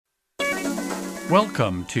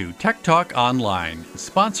Welcome to Tech Talk Online,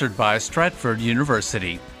 sponsored by Stratford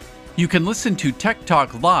University. You can listen to Tech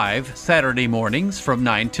Talk live Saturday mornings from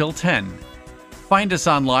 9 till 10. Find us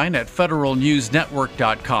online at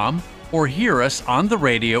federalnewsnetwork.com or hear us on the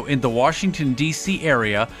radio in the Washington, D.C.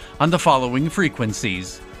 area on the following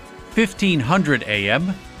frequencies: 1500 AM,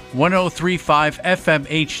 1035 FM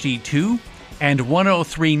HD2, and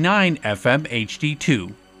 1039 FM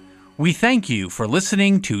HD2. We thank you for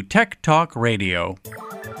listening to Tech Talk Radio.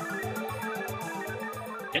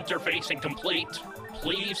 Interfacing complete.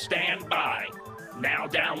 Please stand by. Now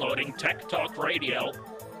downloading Tech Talk Radio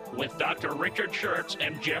with Dr. Richard Schertz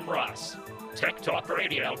and Jim Russ. Tech Talk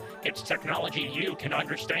Radio, it's technology you can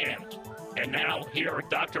understand. And now, here are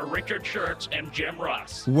Dr. Richard Schertz and Jim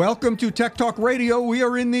Russ. Welcome to Tech Talk Radio. We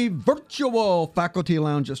are in the virtual faculty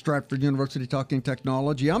lounge at Stratford University talking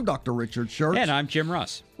technology. I'm Dr. Richard Schertz. And I'm Jim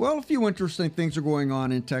Russ. Well, a few interesting things are going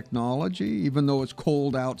on in technology, even though it's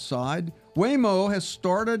cold outside. Waymo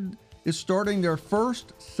is starting their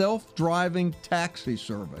first self-driving taxi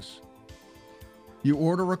service. You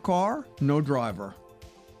order a car, no driver.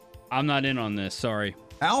 I'm not in on this, sorry.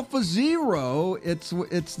 AlphaZero,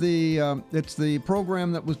 it's the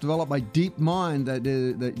program that was developed by DeepMind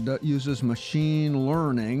that uses machine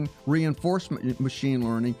learning, reinforcement machine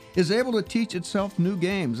learning, is able to teach itself new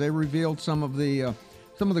games. They revealed some of the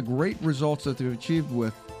great results that they've achieved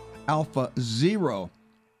with AlphaZero.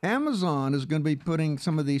 Amazon is going to be putting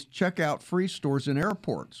some of these checkout free stores in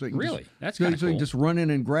airports. So really? That's kind of cool. So you just run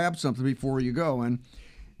in and grab something before you go. And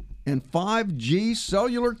 5G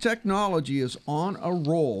cellular technology is on a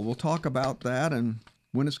roll. We'll talk about that and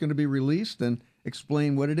when it's going to be released and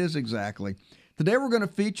explain what it is exactly. Today we're going to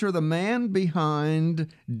feature the man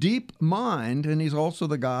behind DeepMind, and he's also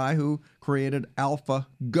the guy who created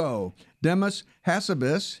AlphaGo. Demis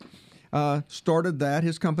Hassabis started that.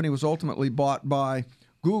 His company was ultimately bought by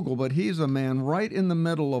Google, but he's a man right in the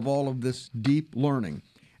middle of all of this deep learning.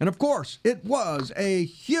 And of course, it was a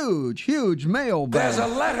huge, huge mailbag. There's a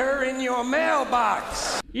letter in your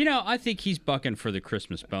mailbox. You know, I think he's bucking for the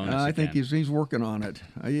Christmas bonus. I think he's working on it.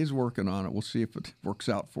 He's working on it. We'll see if it works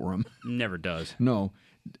out for him. Never does. No.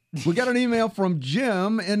 We got an email from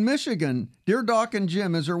Jim in Michigan. Dear Doc and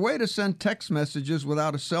Jim, is there a way to send text messages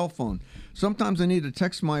without a cell phone? Sometimes I need to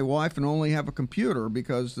text my wife and only have a computer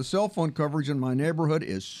because the cell phone coverage in my neighborhood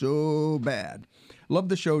is so bad. Love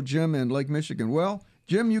the show, Jim in Lake Michigan. Well,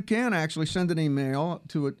 Jim, you can actually send an email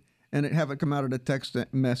to it and have it come out of a text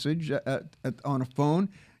message on a phone.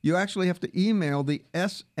 You actually have to email the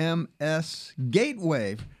SMS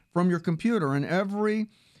gateway from your computer, and every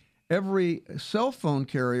cell phone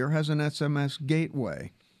carrier has an SMS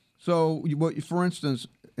gateway. So, for instance,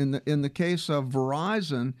 in the case of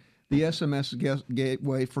Verizon, the SMS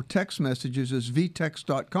gateway for text messages is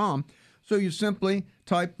vtext.com. So you simply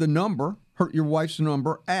type the number, your wife's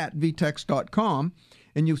number, at vtext.com,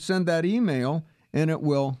 and you send that email, and it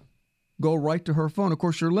will go right to her phone. Of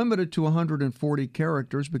course, you're limited to 140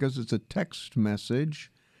 characters because it's a text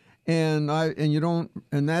message, and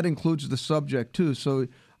that includes the subject too. So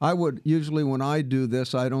I would usually, when I do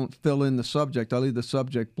this, I don't fill in the subject. I leave the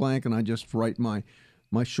subject blank, and I just write my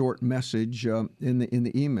short message in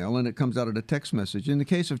the email, and it comes out of the text message. In the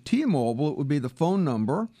case of T-Mobile, it would be the phone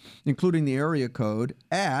number, including the area code,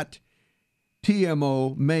 at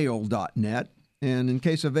tmomail.net. And in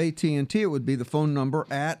case of AT&T, it would be the phone number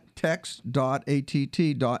at text.att.net.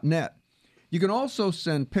 You can also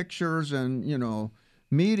send pictures and,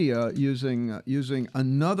 media using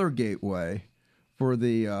another gateway for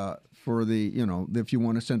the if you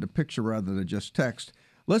want to send a picture rather than just text.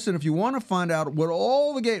 Listen, if you want to find out what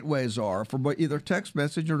all the gateways are for either text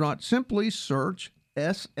message or not, simply search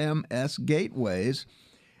SMS gateways,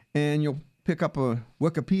 and you'll pick up a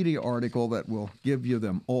Wikipedia article that will give you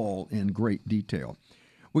them all in great detail.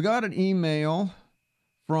 We got an email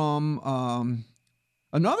from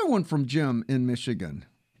another one from Jim in Michigan.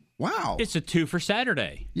 Wow. It's a 2 for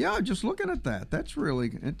Saturday. Yeah, just looking at that. It's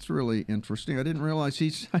really interesting. I didn't realize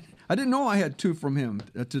I didn't know I had 2 from him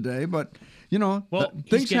today, but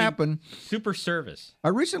things happen. Super service. I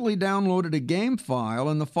recently downloaded a game file,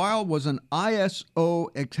 and the file was an ISO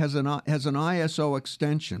has an ISO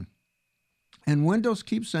extension. And Windows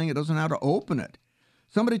keeps saying it doesn't know how to open it.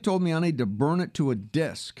 Somebody told me I need to burn it to a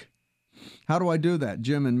disk. How do I do that,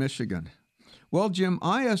 Jim in Michigan? Well, Jim,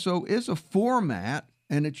 ISO is a format,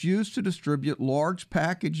 and it's used to distribute large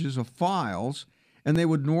packages of files, and they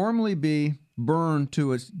would normally be burned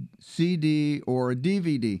to a CD or a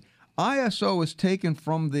DVD. ISO is taken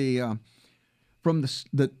from the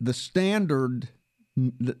standard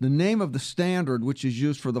the name of the standard which is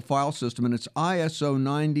used for the file system, and it's ISO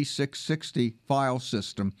 9660 file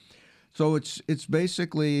system. So it's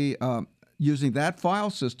basically using that file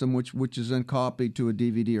system, which is then copied to a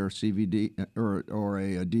DVD or CVD or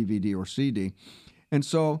a DVD or CD. And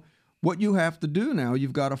so what you have to do now,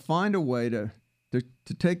 you've got to find a way to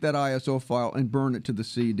take that ISO file and burn it to the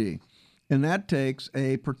CD. And that takes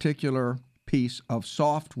a particular piece of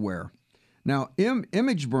software. Now,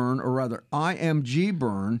 Image Burn, or rather IMG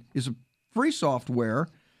Burn, is a free software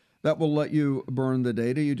that will let you burn the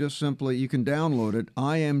data. You can download it,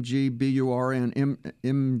 IMG BURN,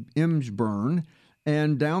 Image Burn,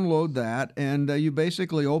 and download that. And you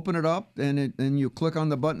basically open it up, and you click on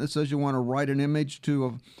the button that says you want to write an image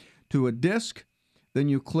to a disk. Then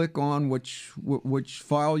you click on which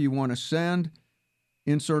file you want to send.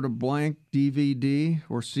 Insert a blank DVD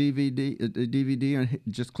or DVD, and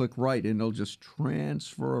just click write, and it'll just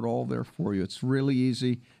transfer it all there for you. It's really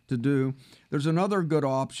easy to do. There's another good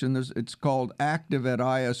option. It's called Active at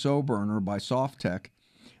ISO Burner by Softtech.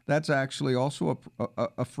 That's actually also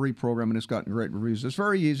a free program, and it's gotten great reviews. It's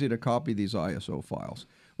very easy to copy these ISO files.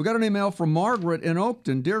 We got an email from Margaret in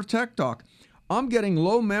Oakton. Dear Tech Talk, I'm getting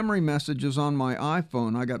low memory messages on my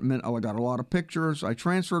iPhone. I got a lot of pictures. I've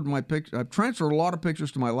transferred a lot of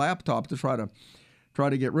pictures to my laptop to try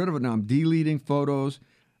to get rid of it. Now I'm deleting photos,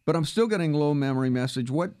 but I'm still getting low memory message.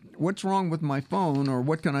 What's wrong with my phone, or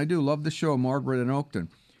what can I do? Love the show, Margaret in Oakton.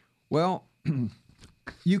 Well,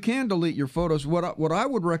 you can delete your photos. What I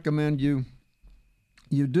would recommend you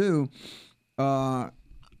do, rather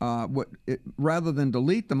than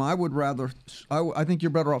delete them, I think you're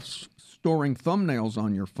better off storing thumbnails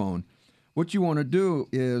on your phone. What you want to do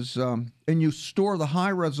is, and you store the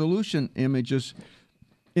high resolution images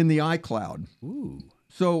in the iCloud. Ooh.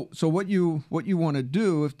 So what you want to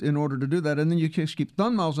do in order to do that, and then you just keep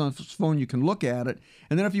thumbnails on the phone, you can look at it,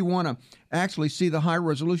 and then if you want to actually see the high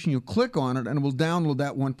resolution, you click on it, and it will download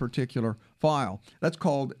that one particular file. That's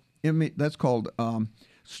called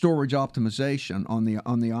storage optimization on the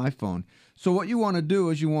iPhone. So what you want to do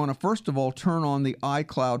is you want to, first of all, turn on the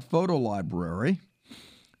iCloud photo library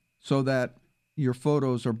so that your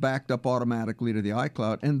photos are backed up automatically to the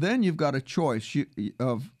iCloud. And then you've got a choice you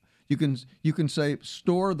can say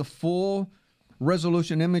store the full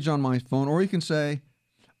resolution image on my phone, or you can say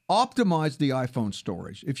optimize the iPhone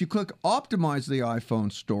storage. If you click optimize the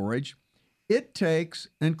iPhone storage, it takes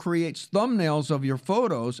and creates thumbnails of your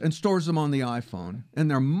photos and stores them on the iPhone. And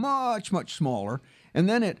they're much, much smaller. And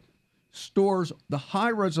then it stores the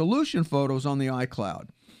high-resolution photos on the iCloud.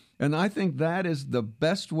 And I think that is the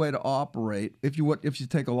best way to operate if you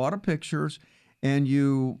take a lot of pictures and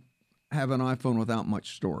you have an iPhone without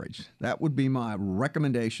much storage. That would be my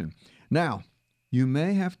recommendation. Now, you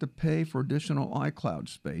may have to pay for additional iCloud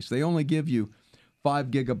space. They only give you 5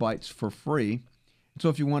 gigabytes for free. So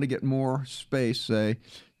if you want to get more space, say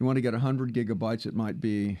you want to get 100 gigabytes, it might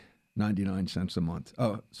be 99 cents a month,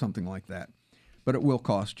 something like that. But it will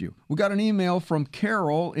cost you. We got an email from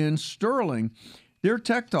Carol in Sterling. Dear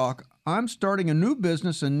Tech Talk, I'm starting a new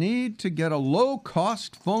business and need to get a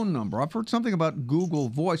low-cost phone number. I've heard something about Google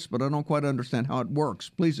Voice, but I don't quite understand how it works.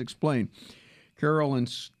 Please explain. Carol in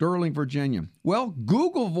Sterling, Virginia. Well,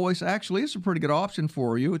 Google Voice actually is a pretty good option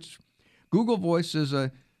for you. Google Voice is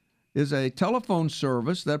a telephone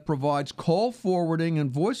service that provides call forwarding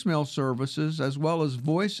and voicemail services, as well as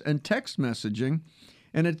voice and text messaging.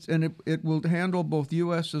 And it will handle both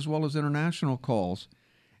U.S. as well as international calls.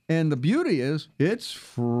 And the beauty is it's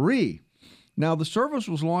free. Now, the service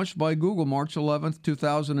was launched by Google March 11th,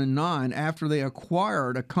 2009, after they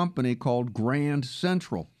acquired a company called Grand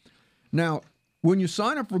Central. Now, when you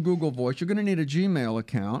sign up for Google Voice, you're going to need a Gmail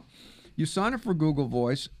account. You sign up for Google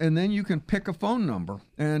Voice, and then you can pick a phone number.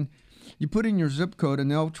 And you put in your zip code,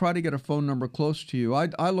 and they'll try to get a phone number close to you.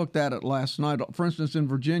 I looked at it last night. For instance, in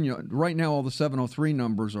Virginia, right now all the 703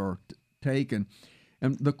 numbers are taken.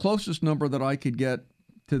 And the closest number that I could get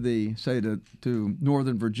to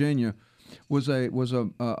Northern Virginia was a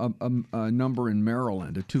number in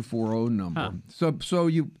Maryland, a 240 number. Huh. So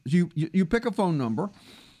you pick a phone number,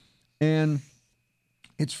 and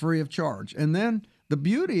it's free of charge. And then the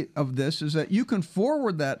beauty of this is that you can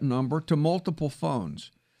forward that number to multiple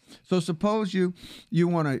phones. So suppose you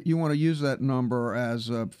want to use that number as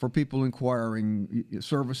for people inquiring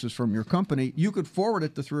services from your company. You could forward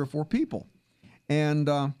it to 3 or 4 people, and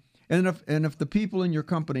if the people in your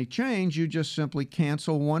company change, you just simply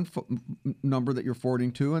cancel one number that you're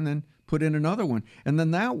forwarding to, and then put in another one, and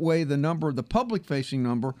then that way the public-facing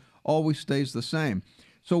number always stays the same.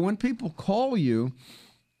 So when people call you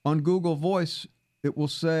on Google Voice, it will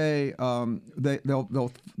say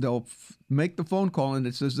they'll make the phone call, and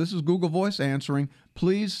it says, "This is Google Voice answering.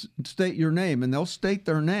 Please state your name," and they'll state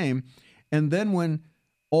their name, and then when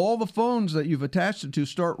all the phones that you've attached it to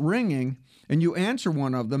start ringing, and you answer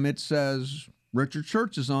one of them, it says Richard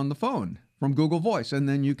Church is on the phone from Google Voice, and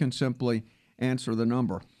then you can simply answer the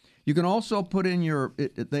number. You can also put in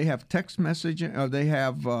they have text message, they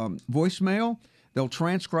have voicemail. They'll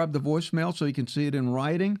transcribe the voicemail so you can see it in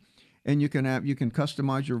writing, and you can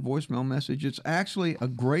customize your voicemail message. It's actually a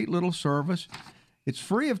great little service. It's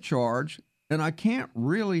free of charge, and I can't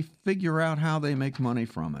really figure out how they make money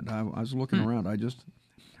from it. I was looking around.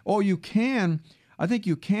 You can. I think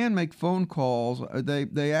you can make phone calls.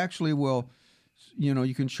 They actually will.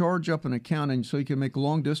 You can charge up an account, and so you can make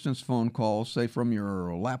long-distance phone calls, say from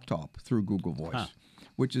your laptop through Google Voice,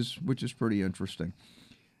 which is pretty interesting.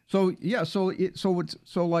 So yeah, so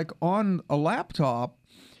like on a laptop,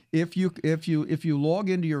 if you log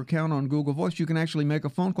into your account on Google Voice, you can actually make a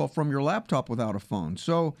phone call from your laptop without a phone.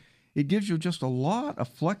 So it gives you just a lot of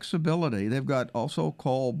flexibility. They've got also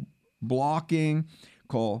call blocking,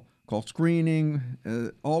 call screening,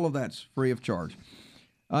 all of that's free of charge.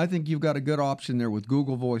 I think you've got a good option there with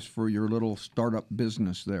Google Voice for your little startup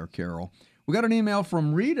business there, Carol. We got an email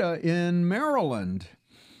from Rita in Maryland.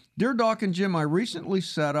 Dear Doc and Jim, I recently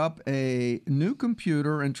set up a new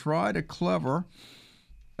computer and tried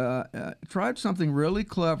something really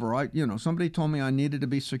clever. Somebody told me I needed to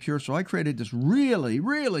be secure, so I created this really,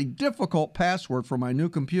 really difficult password for my new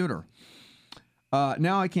computer.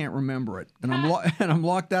 Now I can't remember it, and I'm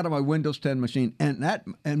locked out of my Windows 10 machine,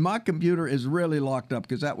 and my computer is really locked up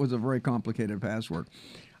because that was a very complicated password.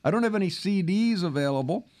 I don't have any CDs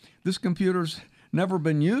available. This computer's never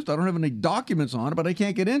been used. I don't have any documents on it, but I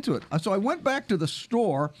can't get into it. So I went back to the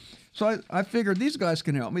store. So I figured these guys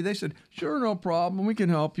can help me. They said, "Sure, no problem. We can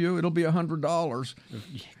help you. It'll be $100."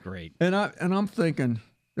 Great. And I'm thinking,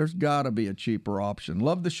 there's got to be a cheaper option.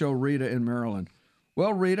 Love the show, Rita in Maryland.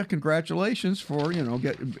 Well, Rita, congratulations for getting on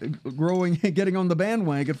the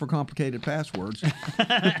bandwagon for complicated passwords.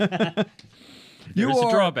 There's a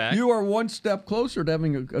drawback. You are one step closer to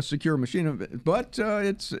having a secure machine, but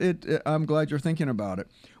I'm glad you're thinking about it.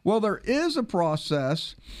 Well, there is a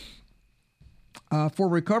process for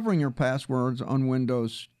recovering your passwords on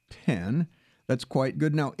Windows 10 that's quite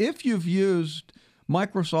good. Now, if you've used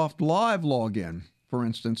Microsoft Live Login, for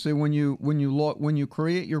instance, say when you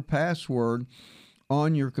create your password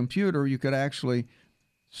on your computer, you could actually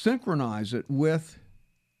synchronize it with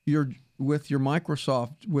your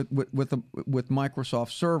Microsoft with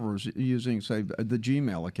Microsoft servers using, say, the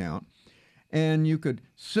Gmail account, and you could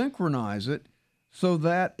synchronize it so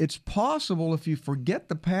that it's possible if you forget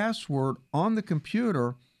the password on the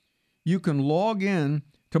computer, you can log in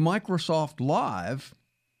to Microsoft Live,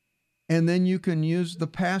 and then you can use the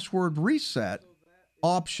password reset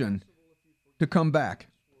option to come back.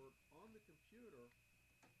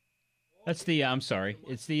 That's the. I'm sorry.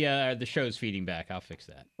 It's the show's feeding back. I'll fix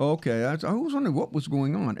that. Okay, I was wondering what was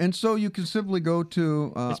going on, and so you can simply go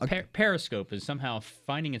to Periscope is somehow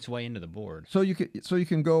finding its way into the board. So you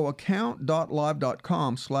can go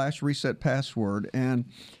account.live.com/reset password, and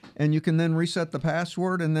you can then reset the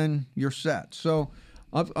password, and then you're set. So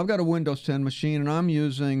I've got a Windows 10 machine, and I'm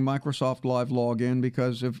using Microsoft Live Login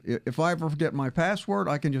because if I ever forget my password,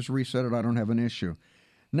 I can just reset it. I don't have an issue.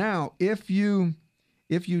 Now, if you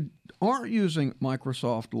aren't using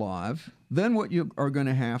Microsoft Live, then what you are going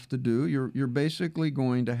to have to do, you're basically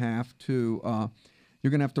going to have to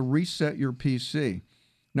reset your PC.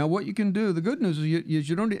 Now, what you can do, the good news is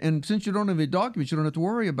you don't, and since you don't have any documents, you don't have to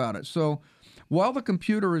worry about it. So while the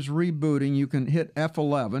computer is rebooting, you can hit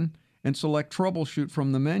F11 and select Troubleshoot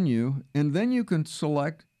from the menu, and then you can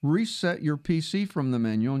select Reset Your PC from the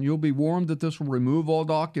menu, and you'll be warned that this will remove all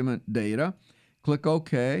document data. Click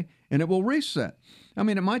OK, and it will reset. I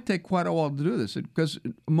mean, it might take quite a while to do this because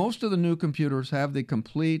most of the new computers have the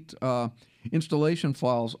complete installation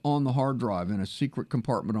files on the hard drive in a secret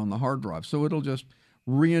compartment on the hard drive. So it'll just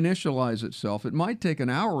reinitialize itself. It might take an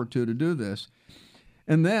hour or two to do this.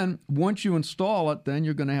 And then once you install it, then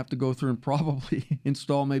you're going to have to go through and probably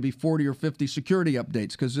install maybe 40 or 50 security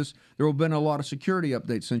updates because there have been a lot of security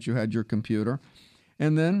updates since you had your computer.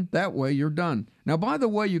 And then that way you're done. Now, by the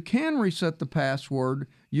way, you can reset the password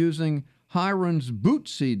using Hiren's Boot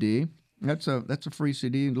CD. That's a free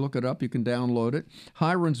CD. You can look it up. You can download it.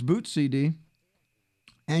 Hiren's Boot CD.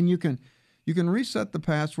 And you can reset the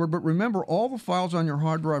password. But remember, all the files on your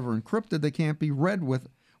hard drive are encrypted. They can't be read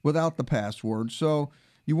without the password. So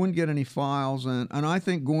you wouldn't get any files. And I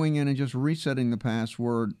think going in and just resetting the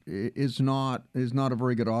password is not a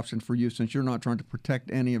very good option for you, since you're not trying to protect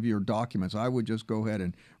any of your documents. I would just go ahead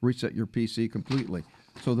and reset your PC completely.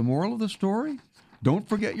 So the moral of the story, don't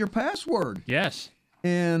forget your password. Yes.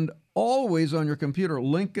 And always on your computer,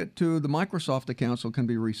 link it to the Microsoft account so it can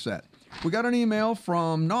be reset. We got an email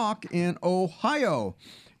from Knock in Ohio.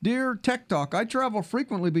 Dear Tech Talk, I travel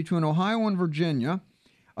frequently between Ohio and Virginia.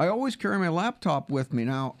 I always carry my laptop with me.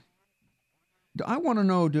 Now, I want to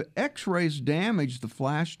know, do X-rays damage the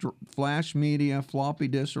flash media, floppy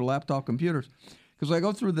disks, or laptop computers? Because I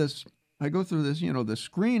go through this, the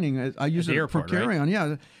screening. I use it for carry-on, right?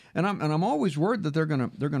 Yeah, and I'm always worried that they're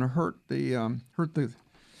gonna hurt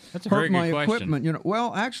That's a very good my question. equipment.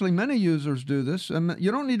 Well, actually, many users do this, and you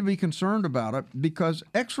don't need to be concerned about it, because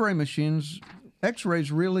X-rays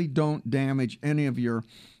really don't damage any of your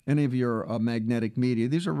magnetic media.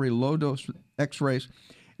 These are really low-dose X-rays,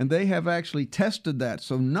 and they have actually tested that,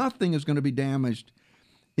 so nothing is going to be damaged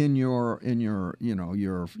in your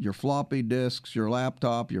floppy disks, your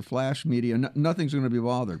laptop, your flash media. Nothing's going to be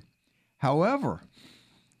bothered. However,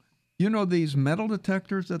 these metal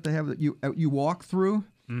detectors that they have that you walk through,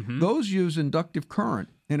 those use inductive current.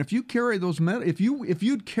 And if you carry those if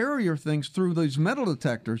you'd carry your things through these metal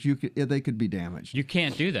detectors, they could be damaged. You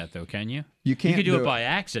can't do that, though, can you? You can't. You could do it by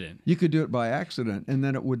accident. You could do it by accident, and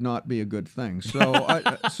then it would not be a good thing. So, I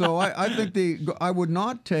think I would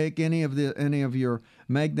not take any of your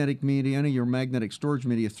magnetic media, any of your magnetic storage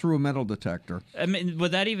media through a metal detector. I mean,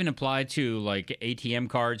 would that even apply to like ATM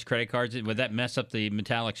cards, credit cards? Would that mess up the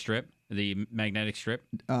metallic strip, the magnetic strip?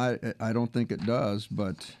 I don't think it does,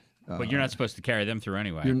 but. But you're not supposed to carry them through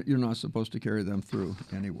anyway. You're not supposed to carry them through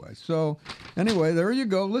anyway. So, anyway, there you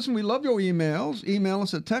go. Listen, we love your emails. Email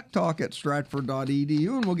us at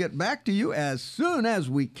techtalk@stratford.edu, and we'll get back to you as soon as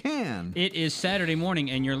we can. It is Saturday morning,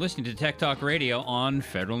 and you're listening to Tech Talk Radio on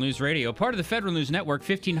Federal News Radio, part of the Federal News Network,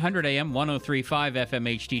 1500 AM, 103.5 FM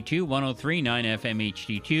HD2, 103.9 FM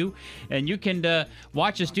HD2. And you can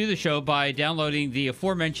watch us do the show by downloading the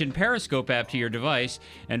aforementioned Periscope app to your device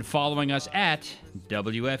and following us at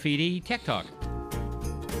WFED Tech Talk.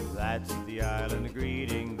 That's the island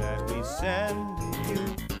greeting that we send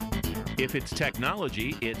you. If it's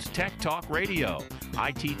technology, it's Tech Talk Radio.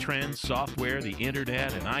 IT trends, software, the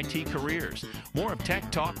internet, and IT careers. More of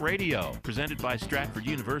Tech Talk Radio, presented by Stratford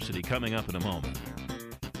University, coming up in a moment.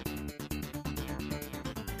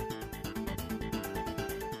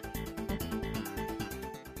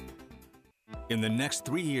 In the next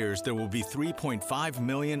 3 years, there will be 3.5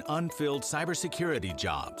 million unfilled cybersecurity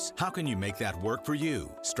jobs. How can you make that work for you?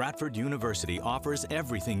 Stratford University offers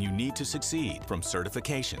everything you need to succeed, from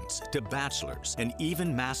certifications to bachelor's and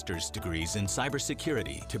even master's degrees in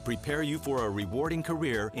cybersecurity to prepare you for a rewarding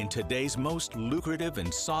career in today's most lucrative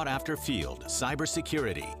and sought-after field,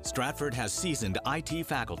 cybersecurity. Stratford has seasoned IT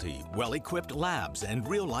faculty, well-equipped labs, and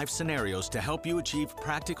real-life scenarios to help you achieve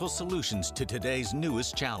practical solutions to today's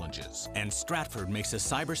newest challenges. And Stratford makes a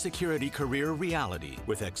cybersecurity career reality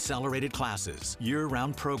with accelerated classes,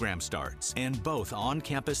 year-round program starts, and both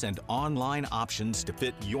on-campus and online options to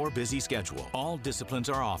fit your busy schedule. All disciplines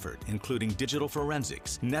are offered, including digital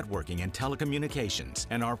forensics, networking, and telecommunications,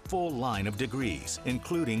 and our full line of degrees,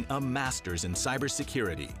 including a master's in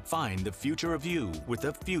cybersecurity. Find the future of you with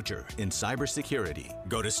a future in cybersecurity.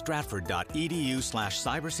 Go to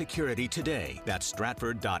stratford.edu/cybersecurity today. That's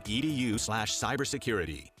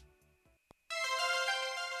stratford.edu/cybersecurity.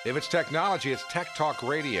 If it's technology, it's Tech Talk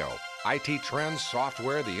Radio. IT trends,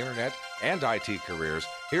 software, the internet, and IT careers.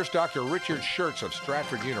 Here's Dr. Richard Schertz of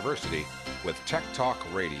Stratford University with Tech Talk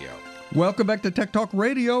Radio. Welcome back to Tech Talk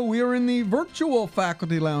Radio. We are in the virtual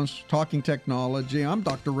faculty lounge talking technology. I'm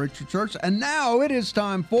Dr. Richard Schertz, and now it is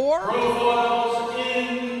time for Profiles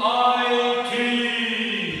in IT.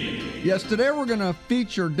 Yes, today we're going to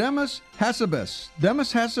feature Demis Hassabis.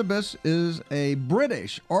 Demis Hassabis is a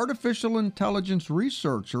British artificial intelligence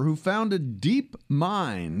researcher who founded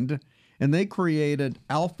DeepMind, and they created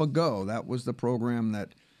AlphaGo. That was the program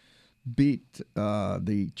that beat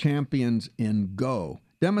the champions in Go.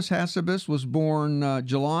 Demis Hassabis was born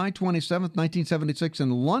July 27th, 1976 in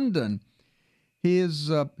London. His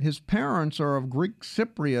parents are of Greek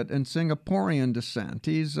Cypriot and Singaporean descent.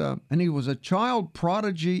 And he was a child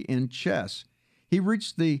prodigy in chess. He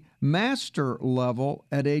reached the master level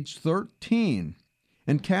at age 13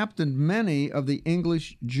 and captained many of the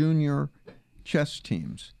English junior chess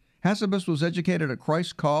teams. Hassabis was educated at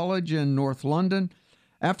Christ College in North London.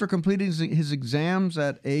 After completing his exams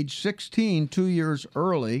at age 16, 2 years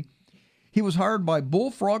early, he was hired by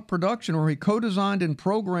Bullfrog Production, where he co-designed and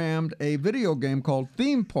programmed a video game called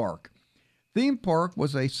Theme Park. Theme Park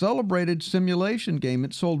was a celebrated simulation game.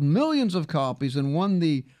 It sold millions of copies and won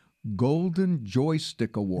the Golden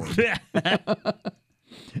Joystick Award.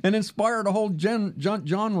 And inspired a whole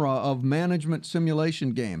genre of management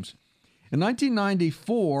simulation games. In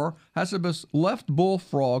 1994, Hassabis left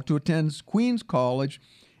Bullfrog to attend Queen's College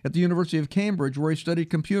at the University of Cambridge, where he studied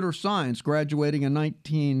computer science, graduating in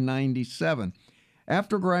 1997.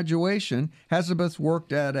 After graduation, Hassabis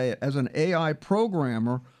worked as an AI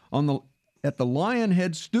programmer at the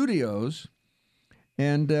Lionhead Studios,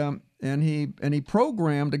 and he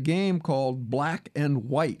programmed a game called Black and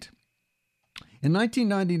White. In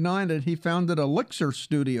 1999, he founded Elixir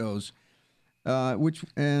Studios, which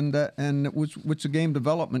is a game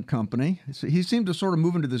development company. So he seemed to sort of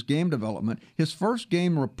move into this game development. His first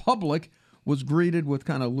game, Republic, was greeted with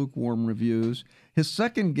kind of lukewarm reviews. His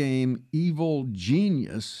second game, Evil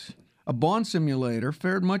Genius, a Bond simulator,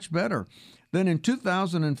 fared much better. Then in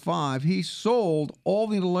 2005, he sold all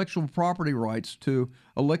the intellectual property rights to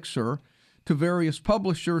Elixir to various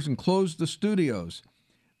publishers and closed the studios.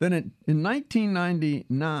 Then in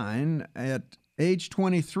 1999, at age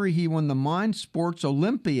 23, he won the Mind Sports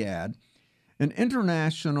Olympiad, an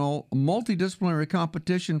international multidisciplinary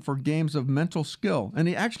competition for games of mental skill. And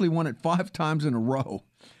he actually won it 5 times in a row.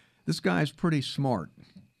 This guy is pretty smart.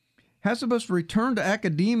 Hassabis returned to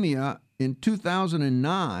academia in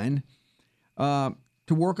 2009 to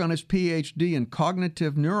work on his PhD in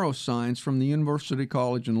cognitive neuroscience from the University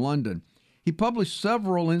College in London. He published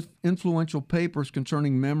several influential papers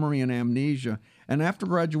concerning memory and amnesia, and after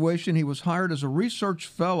graduation, he was hired as a research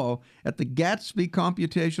fellow at the Gatsby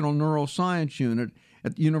Computational Neuroscience Unit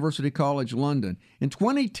at the University College London. In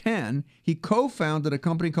 2010, he co-founded a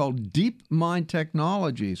company called DeepMind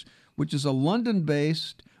Technologies, which is a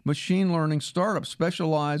London-based machine learning startup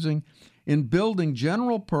specializing in building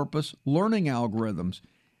general-purpose learning algorithms.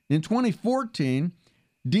 In 2014,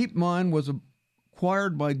 DeepMind was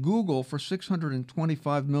acquired by Google for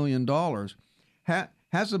 $625 million.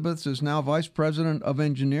 Hassabis is now vice president of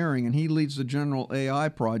engineering, and he leads the general AI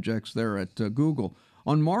projects there at Google.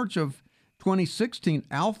 On March of 2016,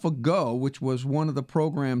 AlphaGo, which was one of the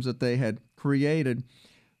programs that they had created,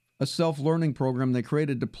 a self-learning program they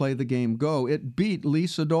created to play the game Go, it beat Lee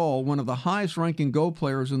Sedol, one of the highest-ranking Go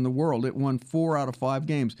players in the world. It won 4 out of 5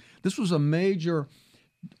 games. This was a major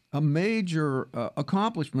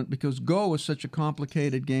accomplishment because Go is such a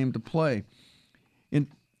complicated game to play. In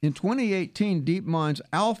 2018, DeepMind's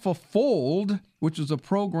AlphaFold, which is a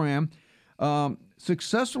program,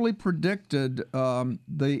 successfully predicted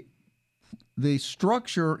the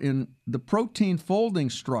structure in the protein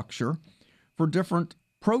folding structure for different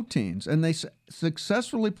proteins, and they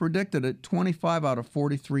successfully predicted it 25 out of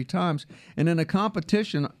 43 times. And in a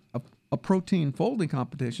competition, a protein folding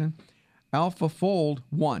competition, AlphaFold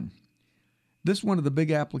won. This is one of the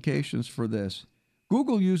big applications for this.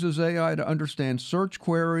 Google uses AI to understand search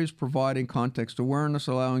queries, providing context awareness,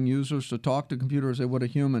 allowing users to talk to computers as they would a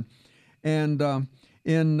human. And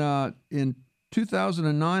in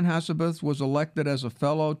 2009, Hassabis was elected as a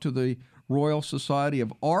fellow to the Royal Society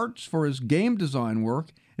of Arts for his game design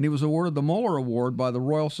work, and he was awarded the Muller Award by the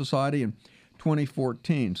Royal Society in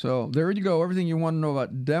 2014. So there you go, everything you want to know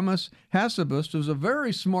about Demis Hassabis, who's a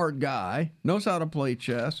very smart guy, knows how to play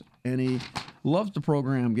chess, and he loves to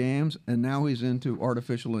program games, and now he's into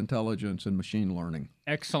artificial intelligence and machine learning.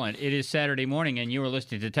 Excellent. It is Saturday morning, and you are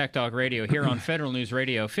listening to Tech Talk Radio here on Federal News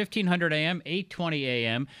Radio, 1500 AM, 820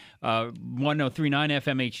 AM, 1039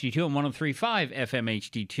 FM HD2, and 1035 FM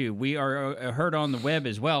HD2. We are heard on the web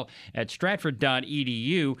as well at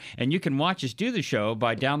stratford.edu, and you can watch us do the show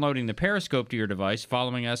by downloading the Periscope to your device,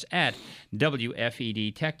 following us at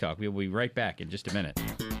WFED Tech Talk. We'll be right back in just a minute.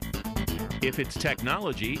 If it's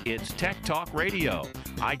technology, it's Tech Talk Radio.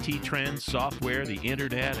 IT trends, software, the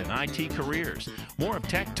internet, and IT careers. More of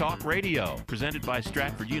Tech Talk Radio, presented by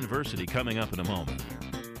Stratford University, coming up in a moment.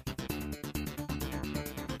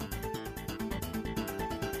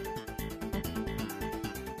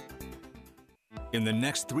 In the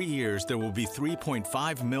next 3 years, there will be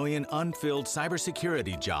 3.5 million unfilled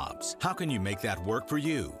cybersecurity jobs. How can you make that work for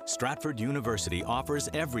you? Stratford University offers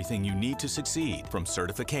everything you need to succeed, from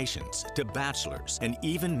certifications to bachelor's and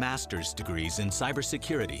even master's degrees in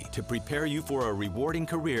cybersecurity to prepare you for a rewarding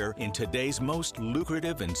career in today's most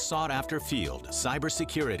lucrative and sought-after field,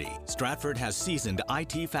 cybersecurity. Stratford has seasoned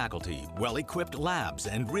IT faculty, well-equipped labs,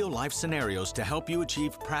 and real-life scenarios to help you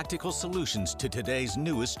achieve practical solutions to today's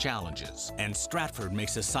newest challenges. And Stratford Stratford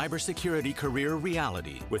makes a cybersecurity career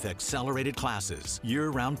reality with accelerated classes,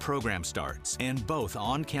 year-round program starts, and both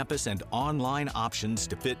on-campus and online options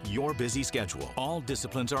to fit your busy schedule. All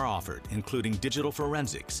disciplines are offered, including digital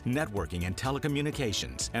forensics, networking and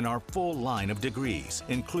telecommunications, and our full line of degrees,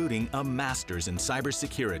 including a master's in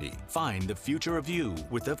cybersecurity. Find the future of you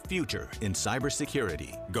with the future in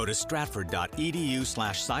cybersecurity. Go to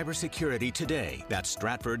stratford.edu/cybersecurity today. That's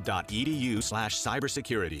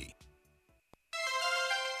stratford.edu/cybersecurity.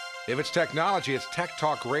 If it's technology, it's Tech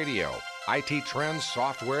Talk Radio. IT trends,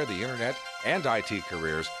 software, the internet, and IT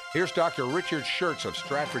careers. Here's Dr. Richard Schertz of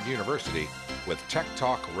Stratford University with Tech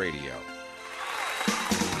Talk Radio.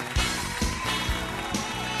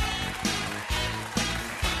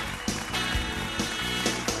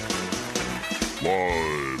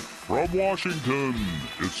 Live from Washington,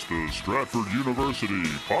 it's the Stratford University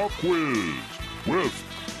Pop Quiz with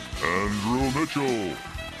Andrew Mitchell,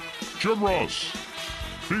 Jim Ross,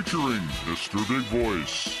 featuring Mr. Big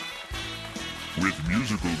Voice, with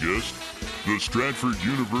musical guest, the Stratford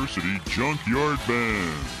University Junkyard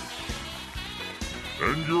Band,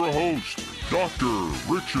 and your host, Dr.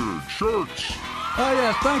 Richard Schertz. Oh,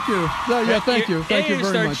 yes, thank you. Thank you. Thank you very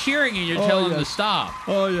start much. cheering and you tell them to stop.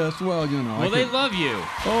 Oh, yes, well, you know. Well, they love you.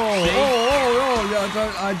 Yes,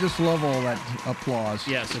 I just love all that applause.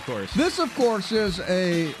 Yes, of course. This, of course, is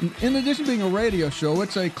in addition to being a radio show,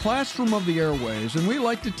 it's a classroom of the airwaves, and we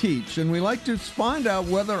like to teach, and we like to find out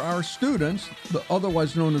whether our students,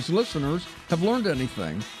 otherwise known as listeners, have learned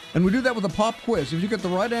anything. And we do that with a pop quiz. If you get the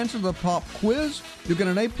right answer to the pop quiz, you get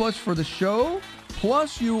an A+ for the show,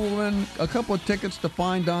 plus you will win a couple of tickets to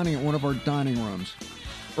fine dining at one of our dining rooms.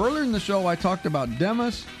 Earlier in the show, I talked about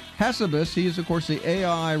Demis Hassabis. He is, of course, the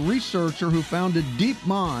AI researcher who founded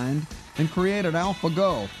DeepMind and created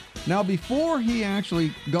AlphaGo. Now, before he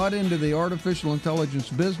actually got into the artificial intelligence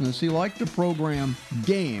business, he liked to program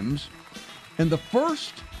games. And the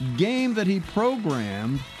first game that he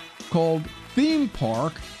programmed, called Theme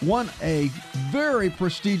Park, won a very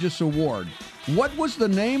prestigious award. What was the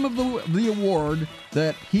name of the award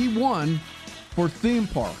that he won for Theme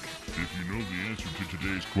Park? If you know the answer to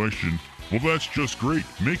today's question, well, that's just great.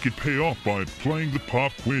 Make it pay off by playing the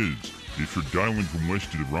pop quiz. If you're dialing from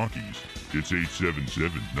west to the Rockies, it's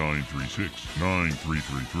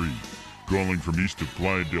 877-936-9333. Calling from east of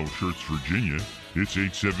Playa del Schertz, Virginia, it's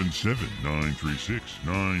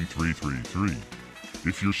 877-936-9333.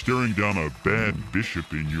 If you're staring down a bad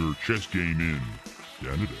bishop in your chess game in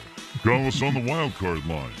Canada, call us on the wildcard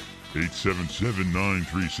line,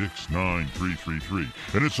 877-936-9333.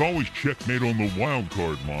 And it's always checkmate on the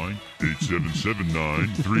wildcard line,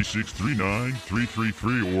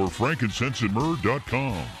 877-936-3933, or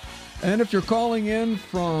frankincenseandmyrrh.com. And if you're calling in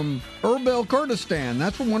from Erbil, Kurdistan,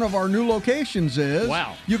 that's where one of our new locations is.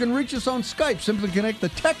 Wow. You can reach us on Skype. Simply connect the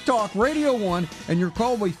Tech Talk Radio 1, and your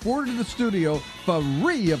call will be forwarded to the studio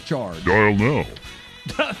free of charge. Dial now.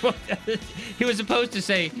 He was supposed to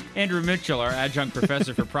say Andrew Mitchell, our adjunct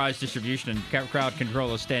professor for prize distribution and crowd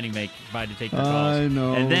control, is standing by to take your calls. I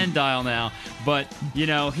know. And then dial now. But,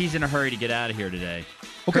 he's in a hurry to get out of here today.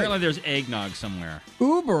 Okay. Apparently there's eggnog somewhere.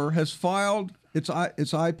 Uber has filed its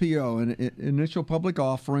IPO, an initial public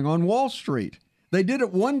offering, on Wall Street. They did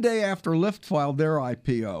it one day after Lyft filed their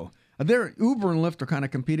IPO. Uber and Lyft are kind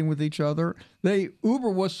of competing with each other. Uber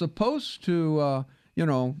was supposed to,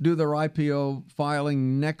 do their IPO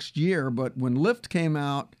filing next year, but when Lyft came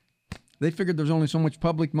out, they figured there's only so much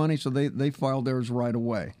public money, so they filed theirs right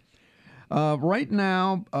away. Right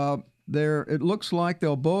now, it looks like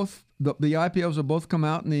they'll both the IPOs will both come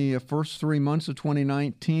out in the first 3 months of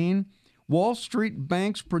 2019. Wall Street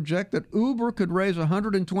banks project that Uber could raise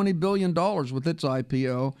 $120 billion with its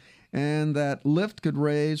IPO, and that Lyft could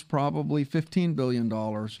raise probably $15 billion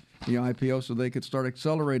the IPO, so they could start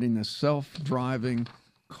accelerating this self-driving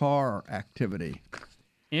car activity.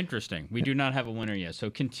 Interesting. We do not have a winner yet, so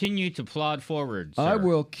continue to plod forward, sir. I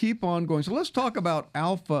will keep on going. So let's talk about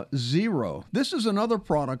AlphaZero. This is another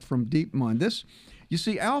product from DeepMind. You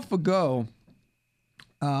see, AlphaGo,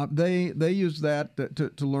 they use that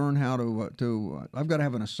to learn how to I've got to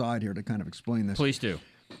have an aside here to kind of explain this. Please do.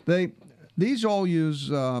 These all use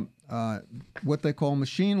what they call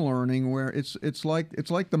machine learning, where it's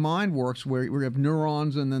like the mind works, where you have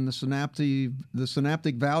neurons and then the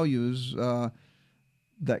synaptic values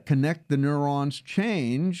that connect the neurons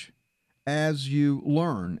change as you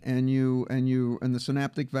learn, and the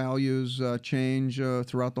synaptic values change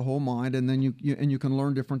throughout the whole mind, and then you can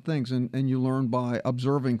learn different things, and you learn by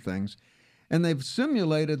observing things. And they've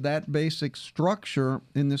simulated that basic structure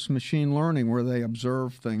in this machine learning, where they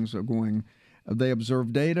observe things going. They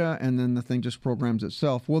observe data, and then the thing just programs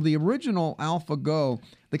itself. Well, the original AlphaGo,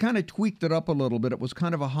 they kind of tweaked it up a little bit. It was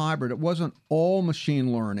kind of a hybrid. It wasn't all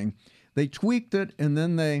machine learning. They tweaked it, and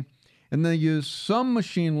then they used some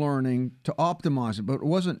machine learning to optimize it, but it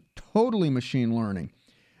wasn't totally machine learning.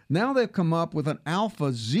 Now they've come up with an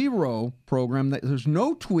AlphaZero program that there's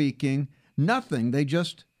no tweaking, nothing. It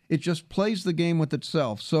just plays the game with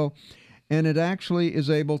itself. So, and it actually is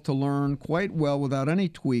able to learn quite well without any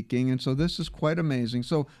tweaking. And so this is quite amazing.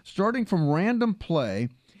 So starting from random play,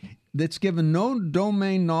 that's given no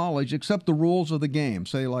domain knowledge except the rules of the game,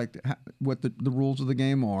 say like what the rules of the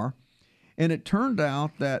game are. And it turned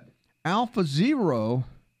out that AlphaZero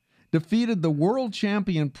defeated the world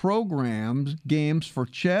champion games for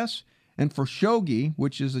chess and for shogi,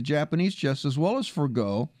 which is a Japanese chess, as well as for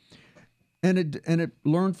Go. And it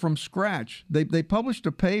learned from scratch. They published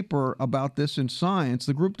a paper about this in Science.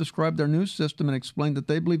 The group described their new system and explained that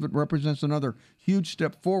they believe it represents another huge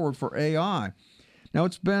step forward for AI. Now,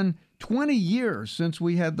 it's been 20 years since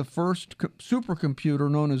we had the first supercomputer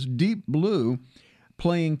known as Deep Blue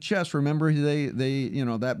playing chess. Remember, they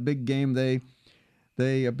that big game they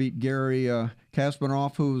beat Gary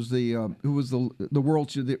Kasparov, who was the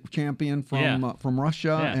world champion from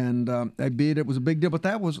Russia, and they beat it. It was a big deal, but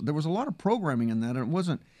there was a lot of programming in that,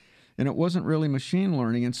 and it wasn't really machine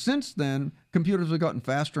learning. And since then, computers have gotten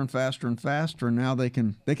faster and faster and faster. And now they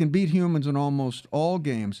can beat humans in almost all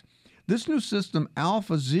games. This new system,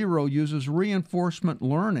 AlphaZero, uses reinforcement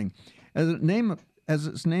learning. As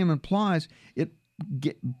its name implies, it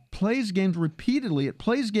plays games repeatedly. It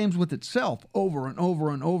plays games with itself over and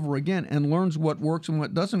over and over again and learns what works and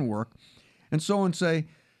what doesn't work. And so in, say,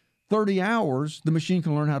 30 hours, the machine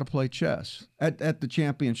can learn how to play chess at the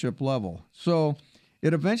championship level. So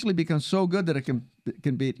it eventually becomes so good that it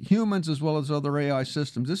can beat humans as well as other AI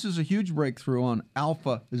systems. This is a huge breakthrough on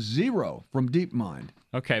AlphaZero from DeepMind.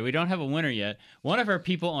 Okay, we don't have a winner yet. One of our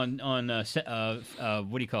people on what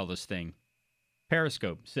do you call this thing?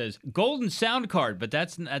 Periscope says golden sound card, but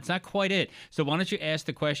that's not quite it. So why don't you ask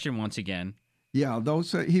the question once again? Yeah,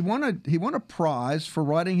 he won a prize for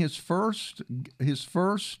writing his first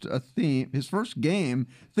game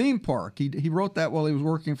theme park. He wrote that while he was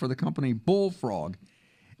working for the company Bullfrog,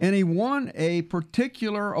 and he won a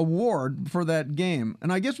particular award for that game.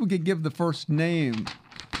 And I guess we could give the first name.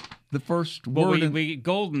 The first word.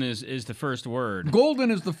 Golden is the first word. Golden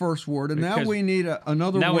is the first word, and now we need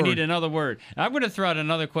another word. Now we need another word. I'm going to throw out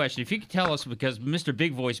another question. If you could tell us, because Mr.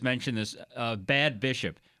 Big Voice mentioned this bad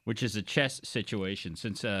bishop, which is a chess situation,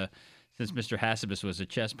 since Mr. Hassabis was a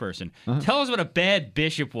chess person. Tell us what a bad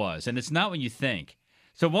bishop was, and it's not what you think.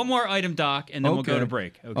 So one more item, Doc, and then we'll go to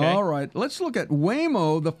break. Okay. All right. Let's look at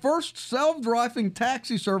Waymo, the first self-driving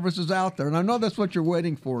taxi service is out there, and I know that's what you're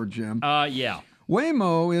waiting for, Jim. Yeah.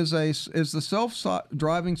 Waymo is the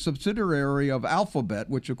self-driving subsidiary of Alphabet,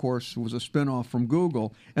 which, of course, was a spinoff from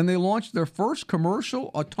Google, and they launched their first commercial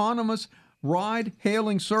autonomous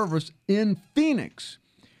ride-hailing service in Phoenix.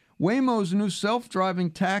 Waymo's new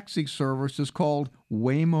self-driving taxi service is called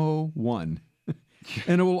Waymo One,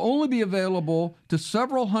 and it will only be available to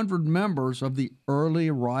several hundred members of the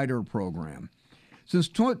Early Rider program. Since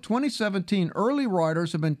 2017, early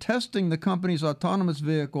riders have been testing the company's autonomous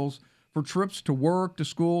vehicles for trips to work, to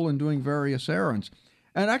school, and doing various errands.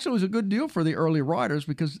 And actually, it was a good deal for the early riders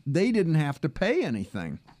because they didn't have to pay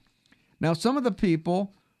anything. Now, some of the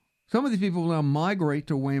people will now migrate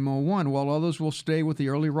to Waymo One, while others will stay with the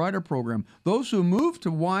early rider program. Those who move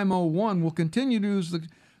to Waymo One will continue to use the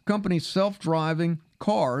company's self-driving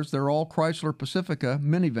cars. They're all Chrysler Pacifica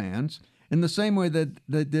minivans, in the same way that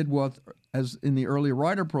they did as in the early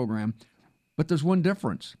rider program. But there's one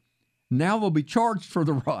difference. Now they'll be charged for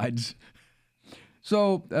the rides.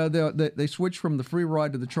 So they switch from the free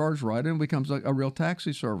ride to the charged ride, and it becomes a real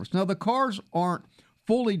taxi service. Now, the cars aren't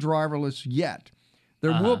fully driverless yet.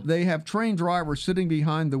 They have trained drivers sitting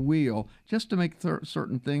behind the wheel just to make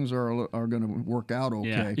certain things are going to work out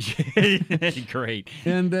okay. Yeah. Great.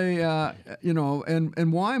 And they, and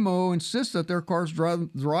Waymo insists that their cars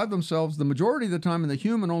drive themselves the majority of the time, and the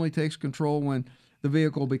human only takes control when the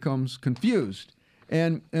vehicle becomes confused.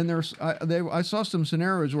 And I saw some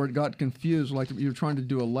scenarios where it got confused, like you're trying to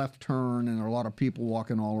do a left turn, and there are a lot of people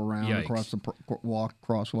walking all around across the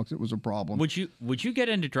crosswalks. It was a problem. Would you get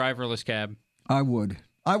into driverless cab? I would.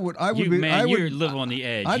 You live on the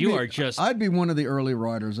edge. I'd be one of the early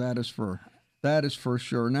riders. That is for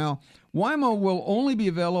sure. Now, Waymo will only be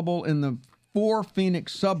available in the 4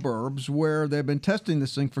 Phoenix suburbs where they've been testing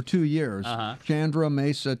this thing for 2 years. Chandra,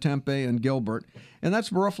 Mesa, Tempe, and Gilbert. And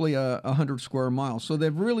that's roughly 100 square miles. So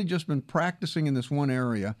they've really just been practicing in this one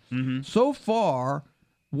area. So far,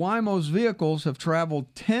 Waymo's vehicles have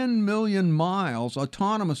traveled 10 million miles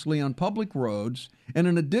autonomously on public roads and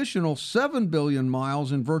an additional 7 billion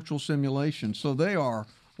miles in virtual simulation. So they are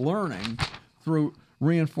learning through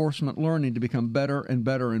reinforcement learning to become better and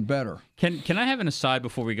better and better. Can I have an aside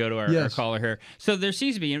before we go to our caller here? So there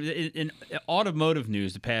seems to be in automotive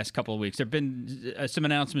news the past couple of weeks, there have been some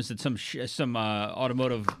announcements that some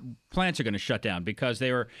automotive plants are going to shut down because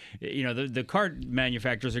they were, the car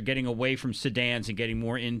manufacturers are getting away from sedans and getting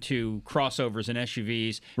more into crossovers and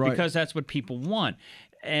SUVs because that's what people want.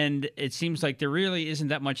 And it seems like there really isn't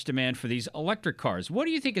that much demand for these electric cars. What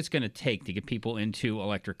do you think it's going to take to get people into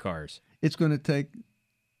electric cars? It's going to take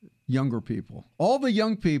younger people. All the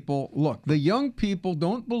young people, look, the young people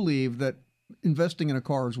don't believe that investing in a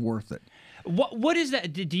car is worth it. What is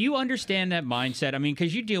that? Do you understand that mindset? I mean,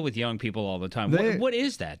 because you deal with young people all the time. What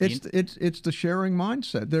is that? It's the sharing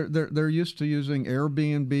mindset. They're used to using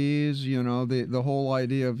Airbnbs. The whole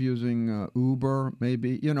idea of using Uber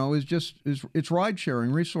maybe it's ride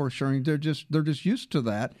sharing, resource sharing. They're just used to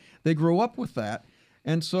that. They grow up with that,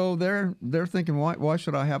 and so they're thinking, why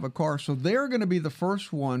should I have a car? So they're going to be the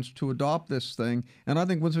first ones to adopt this thing. And I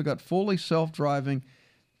think once we've got fully self-driving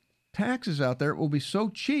taxis out there, it will be so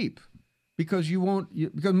cheap. Because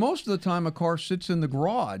because most of the time a car sits in the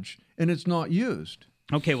garage and it's not used.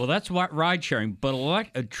 Okay, well that's what ride sharing, but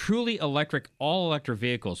truly electric, all electric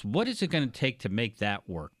vehicles. What is it going to take to make that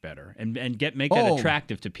work better and make that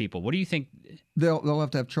attractive to people? What do you think? They'll have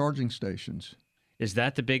to have charging stations. Is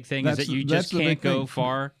that the big thing? Is that you just can't go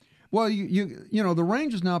far? Well, the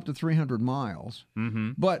range is now up to 300 miles.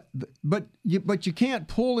 Mm-hmm. But you can't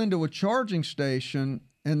pull into a charging station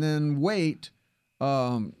and then wait.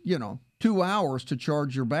 2 hours to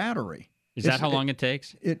charge your battery. Is that how long it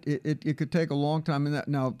takes? It could take a long time. In that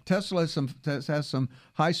now Tesla has some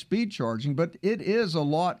high speed charging, but it is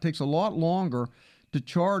takes a lot longer to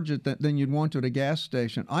charge it than you'd want to at a gas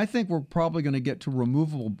station. I think we're probably going to get to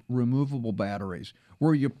removable batteries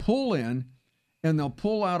where you pull in and they'll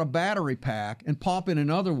pull out a battery pack and pop in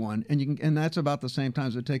another one, and that's about the same time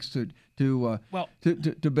as it takes to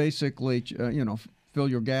basically fill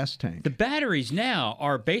your gas tank. The batteries now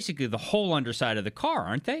are basically the whole underside of the car,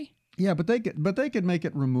 aren't they? Yeah, but they could make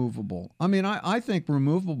it removable. I mean, I think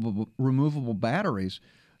removable batteries,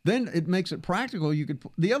 then it makes it practical.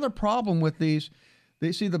 The other problem with these,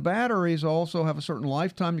 the batteries also have a certain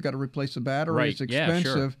lifetime. You got to replace the battery. Right. It's expensive.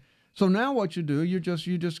 Yeah, sure. So now what you do, you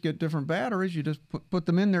just get different batteries. You just put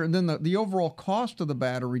them in there, and then the overall cost of the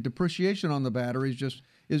battery, depreciation on the battery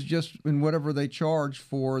is just in whatever they charge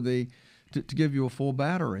for to give you a full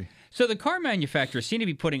battery. So the car manufacturers seem to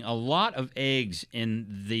be putting a lot of eggs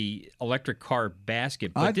in the electric car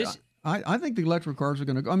basket. But I think the electric cars are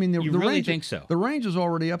going to go. I mean, you really think so? The range is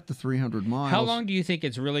already up to 300 miles. How long do you think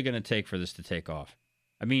it's really going to take for this to take off?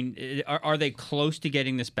 I mean, are they close to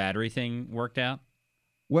getting this battery thing worked out?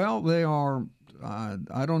 Well, they are.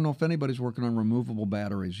 I don't know if anybody's working on removable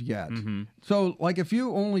batteries yet. Mm-hmm. So, like, if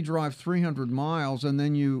you only drive 300 miles and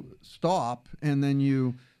then you stop and then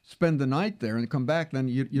you spend the night there and come back, then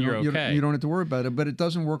you don't have to worry about it. But it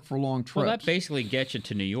doesn't work for long trips. Well, that basically gets you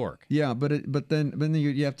to New York. Yeah, but then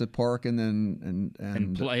you have to park and then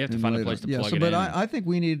you have to find a place to plug it in. But I think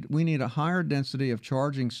we need a higher density of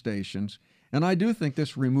charging stations, and I do think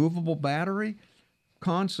this removable battery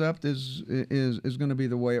concept is going to be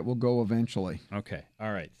the way it will go eventually. Okay,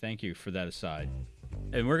 all right. Thank you for that aside.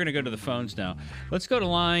 And we're going to go to the phones now. Let's go to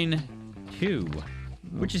line 2,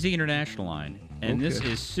 which is the international line. And This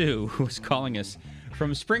is Sue, who's calling us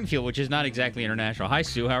from Springfield, which is not exactly international. Hi,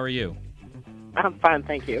 Sue. How are you? I'm fine,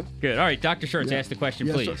 thank you. Good. All right, Dr. Schertz, ask the question,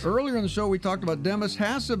 please. So earlier in the show, we talked about Demis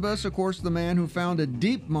Hassabis, of course, the man who founded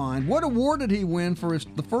DeepMind. What award did he win for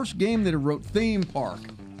the first game that he wrote, Theme Park?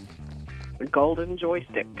 The Golden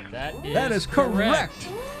Joystick. That is correct.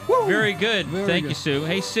 Very good. Thank you, Sue.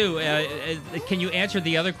 Hey, Sue, can you answer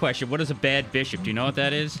the other question? What is a bad bishop? Do you know what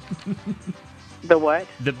that is? The what?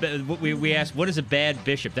 We asked, what is a bad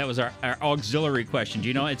bishop? That was our auxiliary question. Do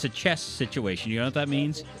you know? It's a chess situation. Do you know what that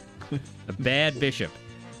means? A bad bishop.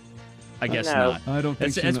 I guess not. I don't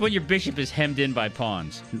think that's when your bishop is hemmed in by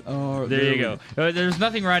pawns. Oh, there you go. There's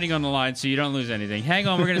nothing writing on the line, so you don't lose anything. Hang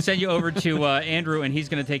on. We're going to send you over to Andrew, and he's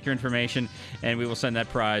going to take your information, and we will send that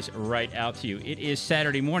prize right out to you. It is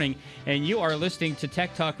Saturday morning, and you are listening to